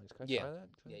 Oh, nice. Can I Yeah. try that?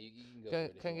 Yeah, you can go Can,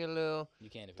 for it. can I get a little? You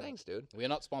can if you Thanks, dude. want. We are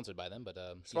not sponsored by them, but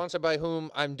Sponsored by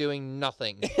whom? I'm doing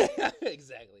nothing.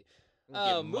 exactly. I'm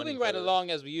getting money Moving for right this.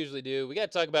 along as we usually do, we got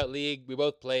to talk about League. We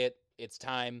both play it. It's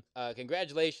time.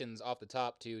 Congratulations off the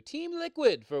top to Team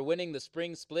Liquid for winning the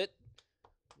spring split.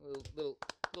 Little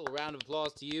round of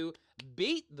applause to you.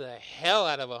 Beat the hell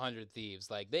out of 100 Thieves.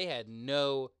 Like, they had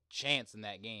no chance in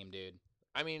that game, dude.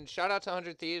 I mean, shout out to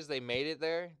 100 Thieves. They made it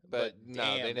there, but no,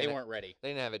 damn, they weren't ready. They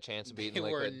didn't have a chance of beating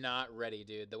They were Liquid. not ready,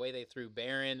 dude. The way they threw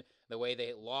Baron, the way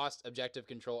they lost objective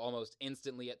control almost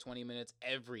instantly at 20 minutes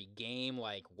every game,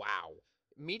 like, wow.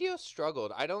 Medio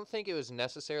struggled. I don't think it was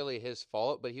necessarily his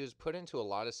fault, but he was put into a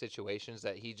lot of situations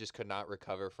that he just could not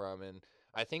recover from, and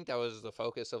I think that was the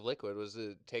focus of Liquid, was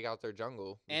to take out their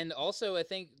jungle. And also, I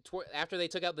think after they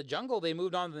took out the jungle, they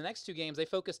moved on to the next two games. They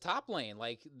focused top lane.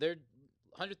 Like, their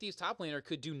 100 Thieves top laner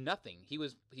could do nothing. He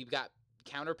got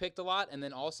counterpicked a lot, and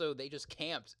then also they just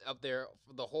camped up there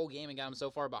for the whole game and got him so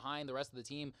far behind. The rest of the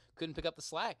team couldn't pick up the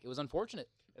slack. It was unfortunate.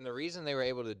 And the reason they were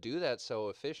able to do that so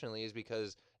efficiently is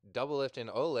because Doublelift and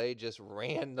Ole just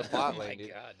ran the bot lane,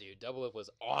 dude. Oh my god, dude. Doublelift was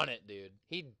on it, dude.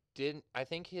 He didn't. I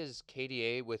think his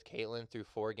KDA with Caitlyn through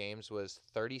 4 games was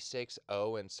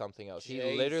 36-0 and something else. He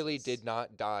literally Jesus. did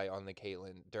not die on the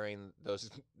Caitlyn during those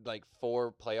like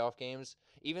 4 playoff games.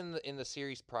 Even in the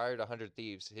series prior to 100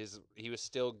 Thieves, he was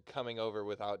still coming over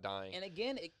without dying. And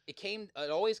again, it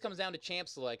always comes down to champ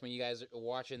select when you guys are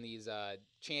watching these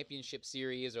championship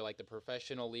series or like the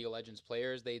professional League of Legends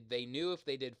players. They knew if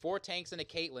they did 4 tanks and a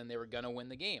Caitlyn, they were gonna win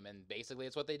the game, and basically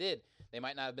it's what they did. They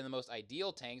might not have been the most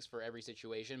ideal tanks for every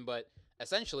situation, but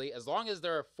essentially, as long as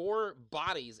there are 4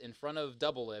 bodies in front of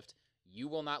Doublelift, you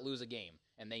will not lose a game.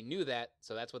 And they knew that,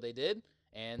 so that's what they did,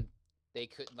 and they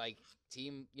could, like,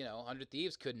 team, 100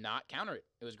 Thieves could not counter it.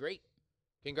 It was great.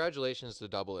 Congratulations to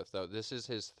Doublelift, though. This is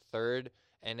his 3rd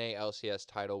NA LCS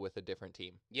title with a different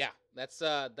team. Yeah, that's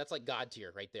like God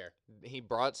tier right there. He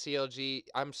brought CLG.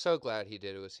 I'm so glad he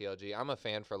did it with CLG. I'm a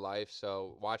fan for life,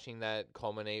 so watching that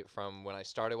culminate from when I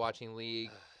started watching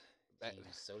League. Team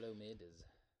solo mid is...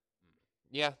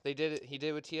 Yeah, they did it. He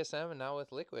did with TSM and now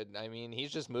with Liquid. I mean,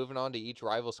 he's just moving on to each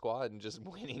rival squad and just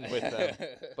winning with them.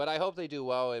 But I hope they do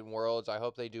well in Worlds. I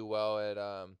hope they do well at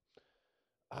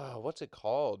what's it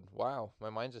called? Wow, my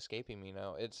mind's escaping me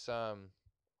now. It's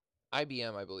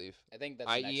IBM, I believe. I think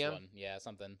that's the next IEM? one. Yeah,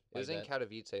 something. It was like in that.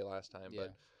 Katowice last time, Yeah.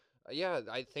 but yeah,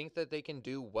 I think that they can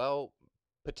do well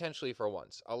potentially for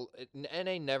once.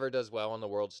 NA never does well on the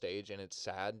world stage, and it's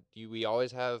sad. We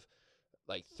always have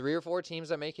like 3 or 4 teams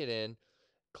that make it in.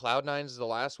 Cloud9's the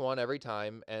last one every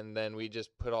time, and then we just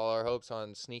put all our hopes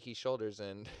on Sneaky's shoulders,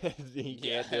 and he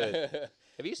can't do it.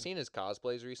 Have you seen his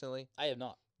cosplays recently? I have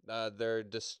not. They're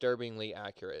disturbingly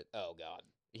accurate. Oh, God.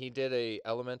 He did a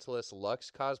Elementalist Lux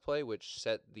cosplay, which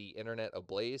set the internet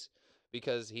ablaze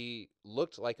because he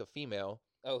looked like a female.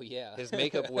 Oh, yeah. His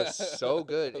makeup was so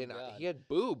good, Oh, and God. he had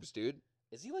boobs, dude.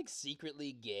 Is he, like,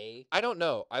 secretly gay? I don't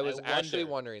know. I was actually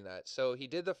wonder. wondering that. So he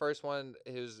did the first one.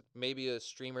 It was maybe a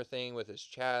streamer thing with his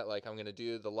chat, like, I'm going to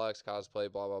do the Lux cosplay,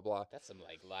 blah, blah, blah. That's some,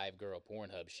 like, live girl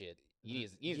Pornhub shit. He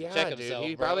needs Yeah, to check dude. himself,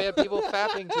 He bro. probably had people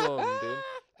fapping to him, dude.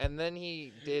 And then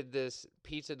he did this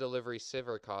pizza delivery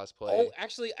Sivir cosplay. Oh,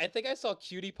 actually, I think I saw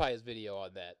Cutie Pie's video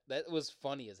on that. That was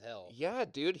funny as hell. Yeah,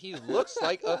 dude. He looks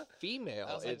like a female.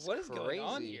 I was like, it's what is crazy. going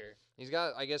on here? He's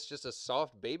got, I guess, just a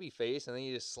soft baby face, and then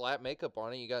you just slap makeup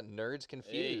on it. You got nerds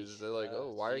confused. Eesh. They're like, Oh,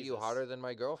 "Oh, why are you Jesus. hotter than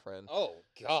my girlfriend?" Oh,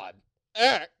 God.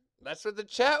 Ah! That's what the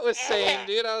chat was saying,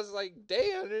 dude. I was like,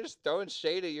 "Damn, they're just throwing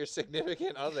shade at your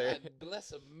significant other." God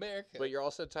bless America. But you're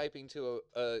also typing to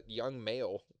a young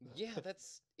male. Yeah,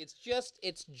 it's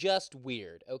just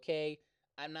weird, okay?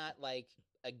 I'm not like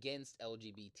against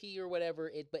LGBT or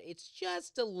whatever, but it's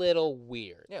just a little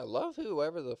weird. Yeah, love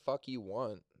whoever the fuck you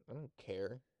want. I don't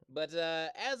care. But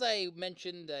as I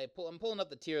mentioned, I'm pulling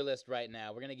up the tier list right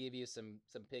now. We're gonna give you some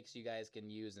picks you guys can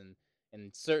use in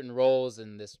certain roles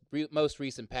in this most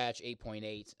recent patch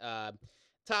 8.8.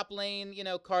 Top lane,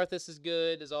 Karthus is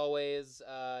good as always.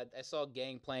 I saw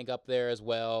Gangplank up there as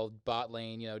well. Bot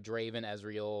lane, Draven,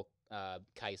 Ezreal,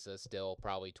 Kaisa still,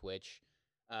 probably Twitch.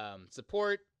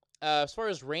 Support, as far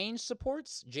as range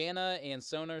supports, Janna and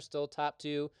Sonar still top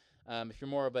 2. If you're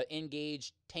more of an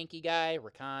engaged tanky guy,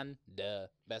 Rakan,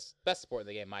 best support in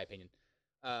the game, in my opinion.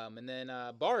 And then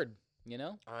Bard,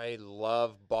 I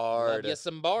love love Bard. you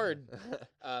some Bard.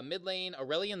 Mid lane,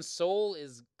 Aurelion Sol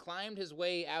is climbed his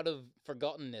way out of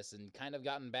forgottenness and kind of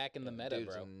gotten back in the meta,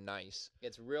 Dude's bro. nice.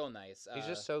 It's real nice. He's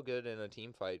just so good in a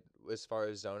team fight as far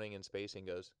as zoning and spacing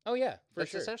goes. Oh yeah, for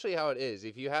That's sure. essentially how it is.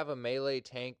 If you have a melee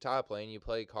tank top lane, you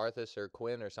play Karthus or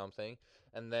Quinn or something,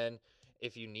 and then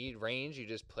if you need range, you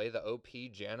just play the OP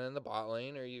Janna in the bot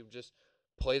lane, or you just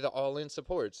play the all-in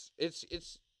supports. It's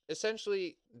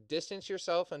essentially distance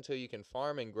yourself until you can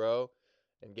farm and grow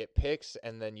and get picks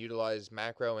and then utilize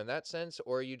macro in that sense,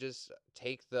 or you just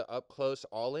take the up close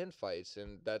all-in fights,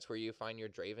 and that's where you find your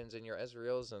Dravens and your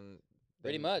Ezreals, and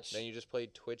Pretty much. Then you just play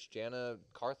Twitch, Janna,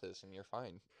 Karthus, and you're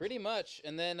fine. Pretty much.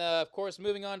 And then, of course,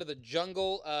 moving on to the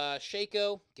jungle,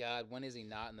 Shaco. God, when is he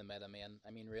not in the meta, man?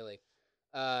 I mean, really.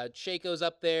 Shaco's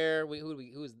up there. Which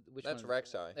That's one?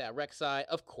 Rek'Sai. Yeah, Rek'Sai.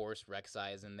 Of course,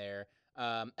 Rek'Sai is in there.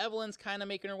 Evelyn's kind of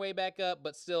making her way back up,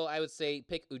 but still, I would say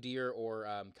pick Udyr or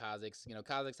Kha'Zix.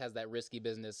 Kha'Zix has that risky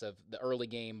business of the early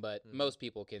game, but most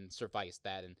people can suffice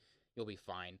that, and you'll be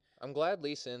fine. I'm glad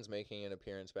Lee Sin's making an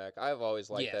appearance back. I've always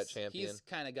liked that champion. He's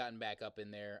kind of gotten back up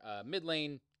in there. Mid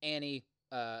lane, Annie,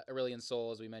 Aurelion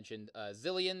Sol, as we mentioned.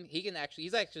 Zillion,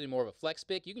 he's actually more of a flex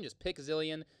pick. You can just pick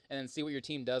Zillion and then see what your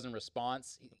team does in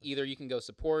response. Either you can go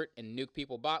support and nuke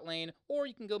people bot lane, or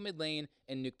you can go mid lane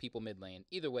and nuke people mid lane.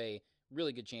 Either way,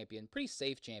 really good champion, pretty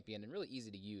safe champion, and really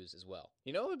easy to use as well.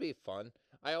 You know what would be fun?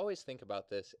 I always think about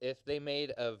this. If they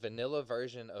made a vanilla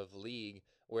version of League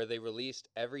where they released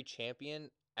every champion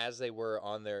as they were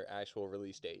on their actual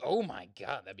release date. Oh my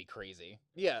god, that'd be crazy.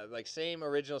 Yeah, like same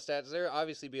original stats. There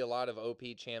obviously be a lot of OP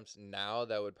champs now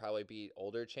that would probably be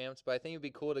older champs, but I think it'd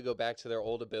be cool to go back to their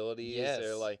old abilities,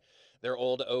 their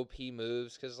old OP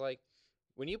moves, because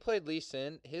when you played Lee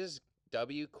Sin, his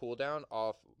W cooldown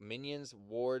off minions,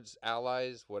 wards,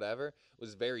 allies, whatever,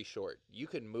 was very short. You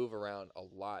could move around a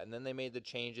lot, and then they made the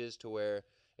changes to where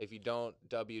if you don't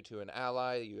W to an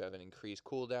ally, you have an increased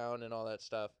cooldown and all that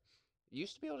stuff. You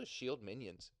used to be able to shield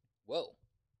minions. Whoa.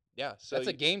 Yeah, so that's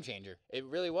a game changer. It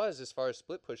really was as far as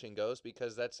split pushing goes,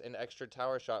 because that's an extra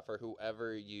tower shot for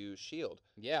whoever you shield.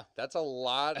 Yeah. That's a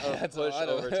lot of push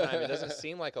over time. It doesn't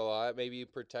seem like a lot. Maybe you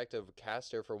protect a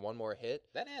caster for one more hit.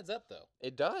 That adds up, though.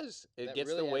 It does. It gets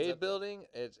really the wave building.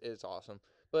 It's awesome.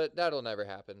 But that'll never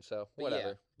happen, so whatever.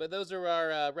 Yeah, but those are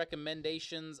our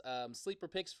recommendations. Sleeper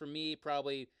picks for me,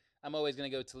 probably... I'm always going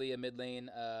to go Talia mid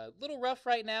lane. Little rough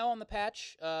right now on the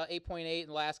patch. 8.8 in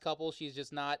the last couple. She's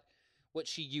just not what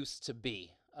she used to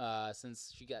be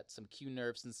since she got some Q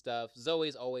nerfs and stuff.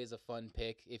 Zoe's always a fun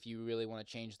pick if you really want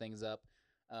to change things up.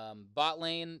 Bot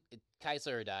lane,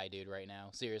 Kaisa or die, dude, right now.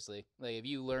 Seriously. Like, if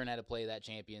you learn how to play that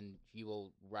champion, you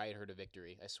will ride her to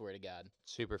victory. I swear to God.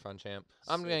 Super fun champ.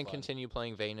 I'm going to continue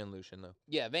playing Vayne and Lucian, though.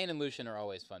 Yeah, Vayne and Lucian are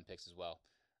always fun picks as well.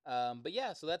 But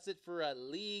yeah, so that's it for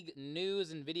League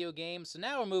news and video games. So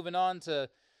now we're moving on to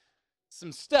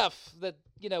some stuff that,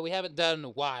 we haven't done in a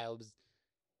while.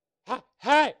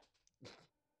 Hi,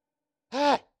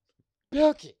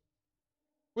 Bilky.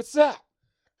 What's up?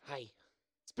 Hi.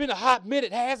 It's been a hot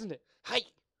minute, hasn't it? Hi.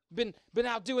 Been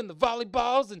out doing the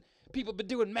volleyballs, and people been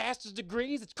doing master's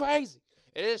degrees. It's crazy.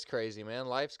 It is crazy, man.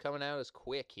 Life's coming out as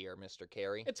quick here, Mr.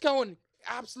 Carey. It's going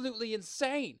absolutely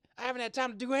insane. I haven't had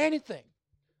time to do anything.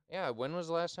 Yeah, when was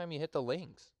the last time you hit the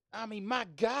links? I mean, my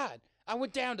God. I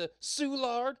went down to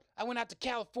Soulard. I went out to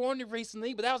California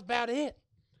recently, but that was about it.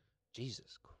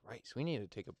 Jesus Christ. We need to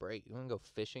take a break. You want to go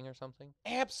fishing or something?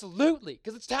 Absolutely,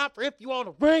 because it's time for If You Want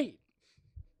to Read.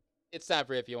 It's time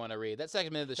for If You Want to Read. That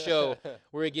segment of the show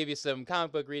where we give you some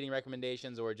comic book reading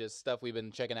recommendations or just stuff we've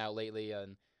been checking out lately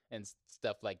and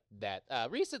stuff like that.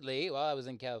 Recently, while I was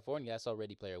in California, I saw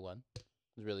Ready Player One. It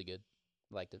was really good.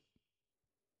 Liked it.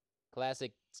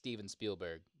 Classic Steven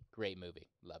Spielberg. Great movie.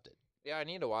 Loved it. Yeah, I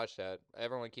need to watch that.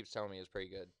 Everyone keeps telling me it's pretty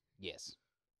good. Yes.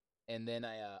 And then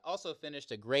I also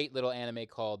finished a great little anime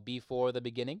called Before the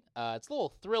Beginning. It's a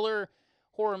little thriller,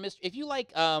 horror mystery. If you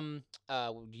like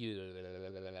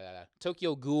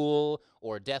Tokyo Ghoul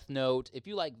or Death Note, if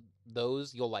you like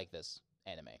those, you'll like this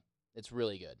anime. It's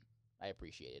really good. I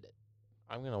appreciated it.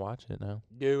 I'm going to watch it now.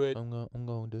 Do it. I'm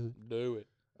going to do it. Do it.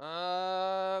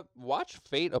 Watch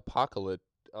Fate Apocalypta?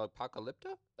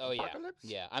 Oh, yeah. Apocalypse?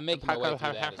 Yeah, I'm making my way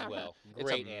through that as well.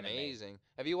 Great it's amazing. anime.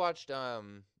 Have you watched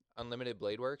Unlimited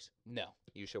Blade Works? No.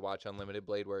 You should watch Unlimited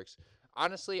Blade Works.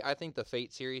 Honestly, I think the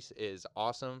Fate series is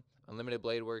awesome. Unlimited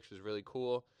Blade Works was really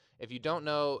cool. If you don't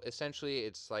know, essentially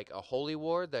it's like a holy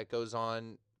war that goes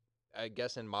on, I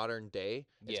guess, in modern day.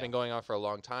 It's Yeah. been going on for a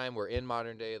long time. We're in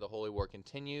modern day. The holy war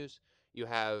continues. You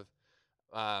have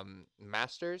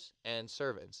masters and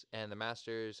servants, and the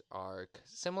masters are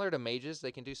similar to mages.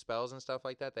 They can do spells and stuff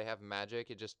like that. They have magic.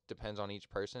 It just depends on each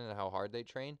person and how hard they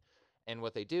train. And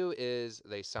what they do is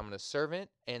they summon a servant,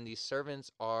 and these servants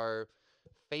are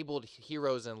fabled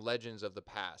heroes and legends of the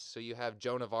past. So you have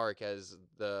Joan of Arc as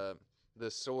the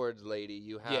sword lady.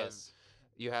 Yes.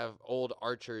 You have old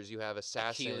archers. You have Achilles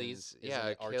assassins. is Yeah,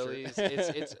 an archer. Achilles.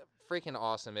 It's freaking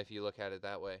awesome if you look at it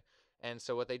that way. And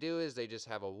so what they do is they just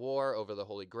have a war over the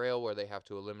Holy Grail where they have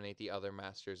to eliminate the other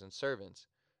masters and servants.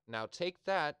 Now take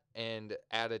that and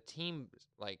add a team,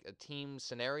 like a team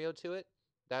scenario to it.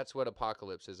 That's what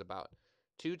Apocalypse is about.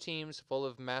 Two teams full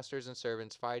of masters and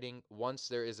servants fighting. Once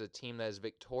there is a team that is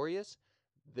victorious,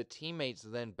 the teammates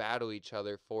then battle each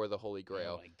other for the Holy Oh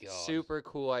Grail. my god. Super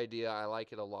cool idea. I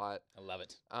like it a lot. I love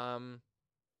it.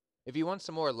 If you want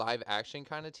some more live action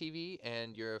kind of TV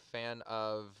and you're a fan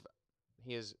of,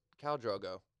 he is Khal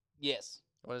Drogo. Yes.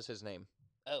 What is his name?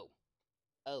 Oh.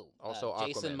 Also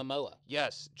Jason Aquaman. Momoa.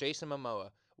 Yes, Jason Momoa.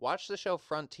 Watch the show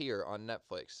Frontier on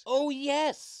Netflix. Oh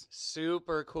yes.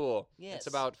 Super cool. Yes. It's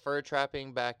about fur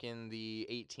trapping back in the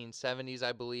 1870s,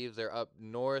 I believe. They're up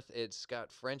north. It's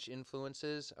got French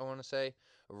influences, I want to say.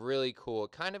 Really cool.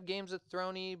 Kind of Games of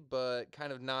Thrones-y, but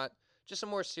kind of not. Just a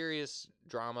more serious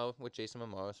drama with Jason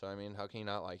Momoa. So, I mean, how can you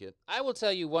not like it? I will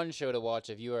tell you one show to watch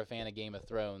if you are a fan of Game of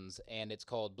Thrones, and it's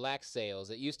called Black Sails.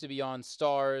 It used to be on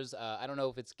Stars. I don't know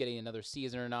if it's getting another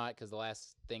season or not because the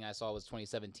last thing I saw was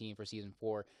 2017 for season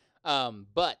 4.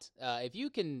 But if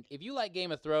you like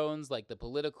Game of Thrones, like the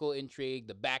political intrigue,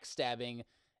 the backstabbing,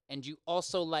 and you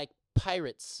also like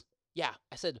pirates, yeah,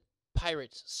 I said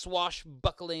pirates,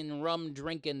 swashbuckling, rum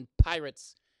drinking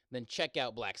pirates, then check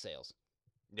out Black Sails.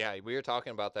 Yeah, we were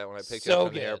talking about that when I picked you up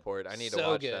from the airport. I need to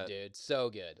watch that. that. So good, dude. So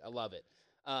good. I love it.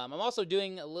 I'm also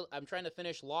doing I'm trying to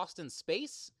finish Lost in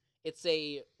Space. It's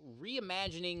a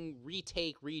reimagining,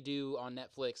 retake, redo on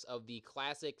Netflix of the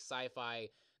classic sci-fi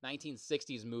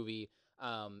 1960s movie.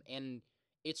 And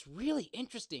it's really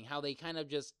interesting how they kind of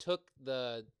just took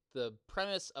the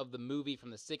premise of the movie from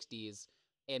the 60s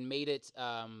and made it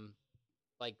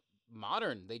like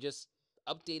modern. They just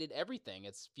updated everything.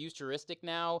 It's futuristic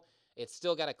now. It's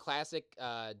still got a classic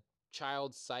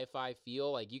child sci-fi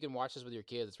feel. Like you can watch this with your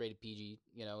kids. It's rated PG.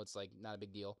 You know, it's like not a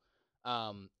big deal.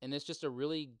 And it's just a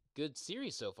really good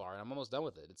series so far, and I'm almost done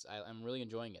with it. I'm really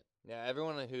enjoying it. Yeah,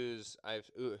 everyone who's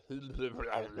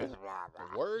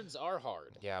Words are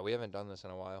hard. Yeah, we haven't done this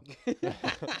in a while.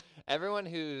 Everyone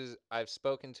who's I've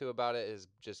spoken to about it has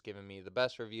just given me the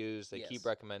best reviews. They keep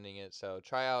recommending it. So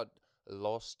try out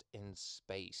Lost in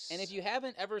Space. And if you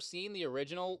haven't ever seen the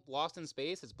original Lost in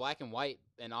Space, it's black and white,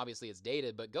 and obviously it's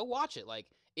dated, but go watch it. Like,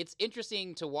 it's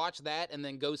interesting to watch that and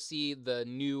then go see the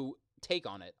new take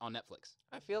on it on Netflix.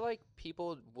 I feel like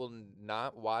people will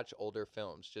not watch older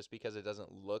films just because it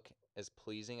doesn't look as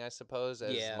pleasing, I suppose,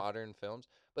 as modern films,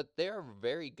 but they're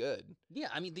very good. Yeah,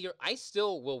 I mean, I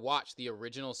still will watch the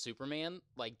original Superman,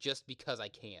 like, just because I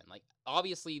can. Like,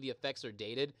 obviously the effects are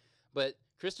dated, but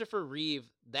Christopher Reeve,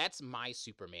 that's my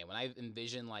Superman. When I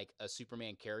envision, like, a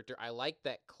Superman character, I like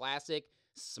that classic,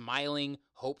 smiling,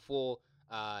 hopeful,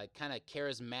 kind of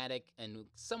charismatic and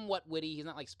somewhat witty. He's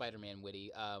not like Spider-Man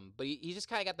witty, but he just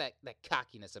kind of got that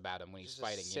cockiness about him when he's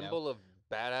fighting. Symbol of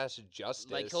badass justice.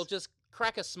 Like, he'll just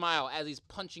crack a smile as he's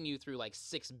punching you through like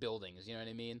 6 buildings. You know what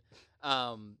I mean?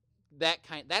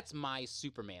 That's my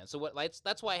Superman. So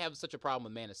that's why I have such a problem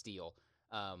with Man of Steel.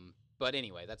 But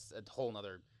anyway, that's a whole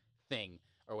nother thing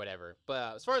or whatever.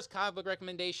 But as far as comic book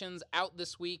recommendations, out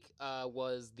this week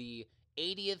was the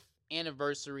 80th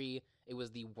anniversary. It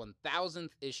was the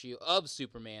 1000th issue of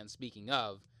Superman. Speaking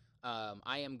of,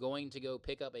 I am going to go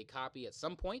pick up a copy at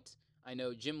some point. I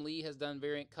know Jim Lee has done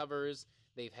variant covers.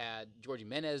 They've had George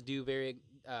Jimenez do variant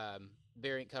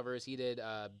covers. He did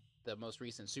the most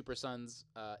recent Super Sons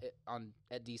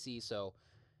at DC. So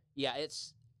yeah,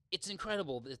 it's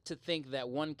incredible to think that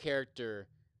one character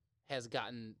has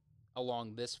gotten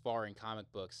along this far in comic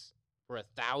books for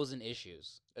 1,000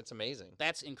 issues. It's amazing.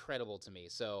 That's incredible to me.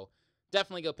 So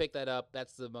definitely go pick that up.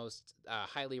 That's the most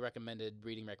highly recommended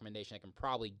reading recommendation I can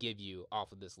probably give you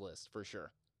off of this list for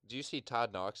sure. Do you see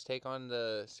Todd Knox take on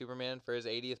the Superman for his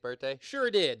 80th birthday?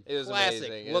 Sure did. It was Classic.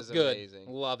 amazing. It Look was good. amazing.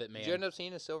 Love it, man. Did you end up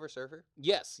seeing a Silver Surfer?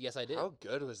 Yes, I did. How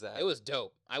good was that? It was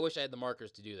dope. I wish I had the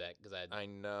markers to do that because I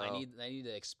know. I need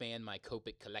to expand my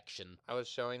Copic collection. I was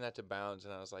showing that to Bounds,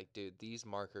 and I was like, dude, these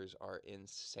markers are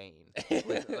insane.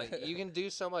 Like, you can do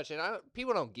so much, and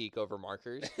people don't geek over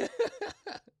markers,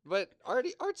 but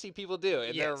artsy people do,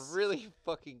 and they're really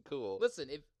fucking cool. Listen,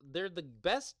 if they're the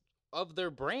best of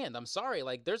their brand, I'm sorry.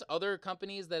 Like, there's other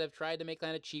companies that have tried to make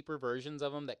kind of cheaper versions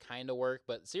of them that kind of work,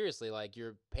 but seriously, like,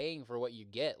 you're paying for what you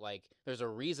get. Like, there's a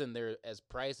reason they're as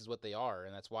priced as what they are,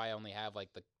 and that's why I only have, like,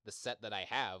 the set that I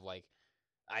have. Like,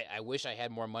 I wish I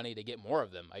had more money to get more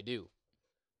of them. I do.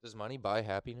 Does money buy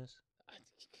happiness?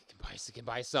 It can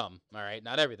buy some, all right?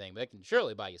 Not everything, but it can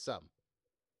surely buy you some.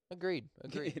 Agreed.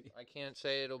 I can't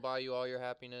say it'll buy you all your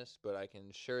happiness, but I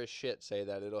can sure as shit say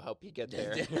that it'll help you get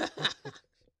there.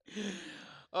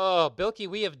 Oh, Bilky,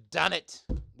 we have done it.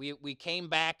 We came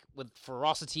back with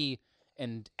ferocity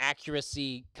and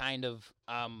accuracy, kind of.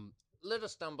 Little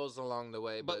stumbles along the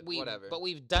way, but whatever. But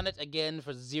we've done it again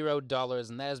for $0,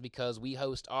 and that is because we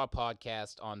host our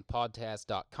podcast on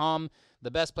podcast.com,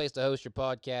 the best place to host your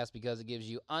podcast because it gives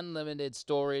you unlimited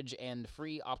storage and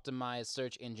free optimized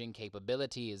search engine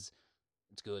capabilities.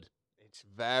 It's good. It's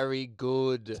very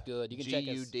good. It's good. You can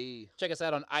G-U-D. check us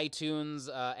out on iTunes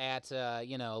at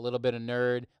a little bit of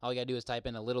nerd. All you gotta do is type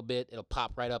in a little bit. It'll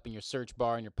pop right up in your search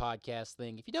bar in your podcast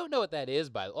thing. If you don't know what that is,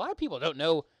 a lot of people don't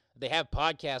know they have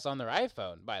podcasts on their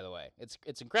iPhone. By the way,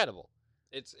 it's incredible.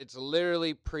 It's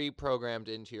literally pre-programmed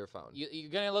into your phone.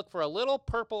 You're gonna look for a little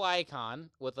purple icon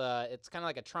with it's kind of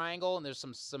like a triangle, and there's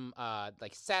some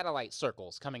like satellite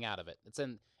circles coming out of it.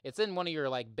 It's in one of your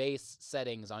like base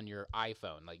settings on your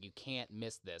iPhone. Like you can't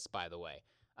miss this, by the way.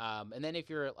 And then if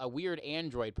you're a weird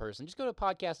Android person, just go to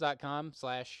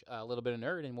podcast.com/a little bit of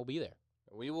nerd, and we'll be there.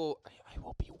 I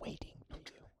will be waiting for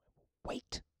you.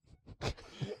 Wait.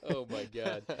 Oh my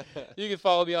God. You can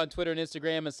follow me on Twitter and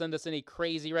Instagram and send us any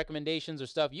crazy recommendations or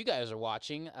stuff you guys are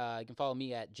watching. You can follow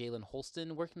me at Jalen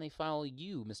Holston. Where can they follow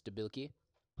you, Mr. Bilky?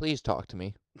 Please talk to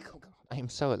me. Oh, God. I am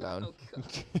so alone.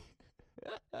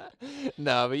 Oh,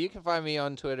 No, but you can find me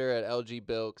on Twitter at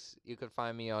LGBilks. You can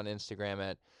find me on Instagram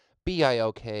at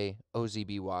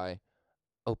BILKOZBY.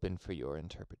 Open for your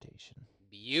interpretation.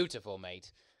 Beautiful,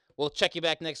 mate. We'll check you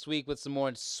back next week with some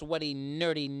more sweaty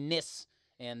nerdiness.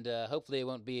 And hopefully it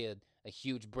won't be a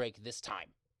huge break this time.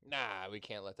 Nah, we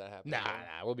can't let that happen.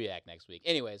 Nah, we'll be back next week.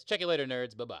 Anyways, check you later,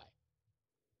 nerds. Bye-bye.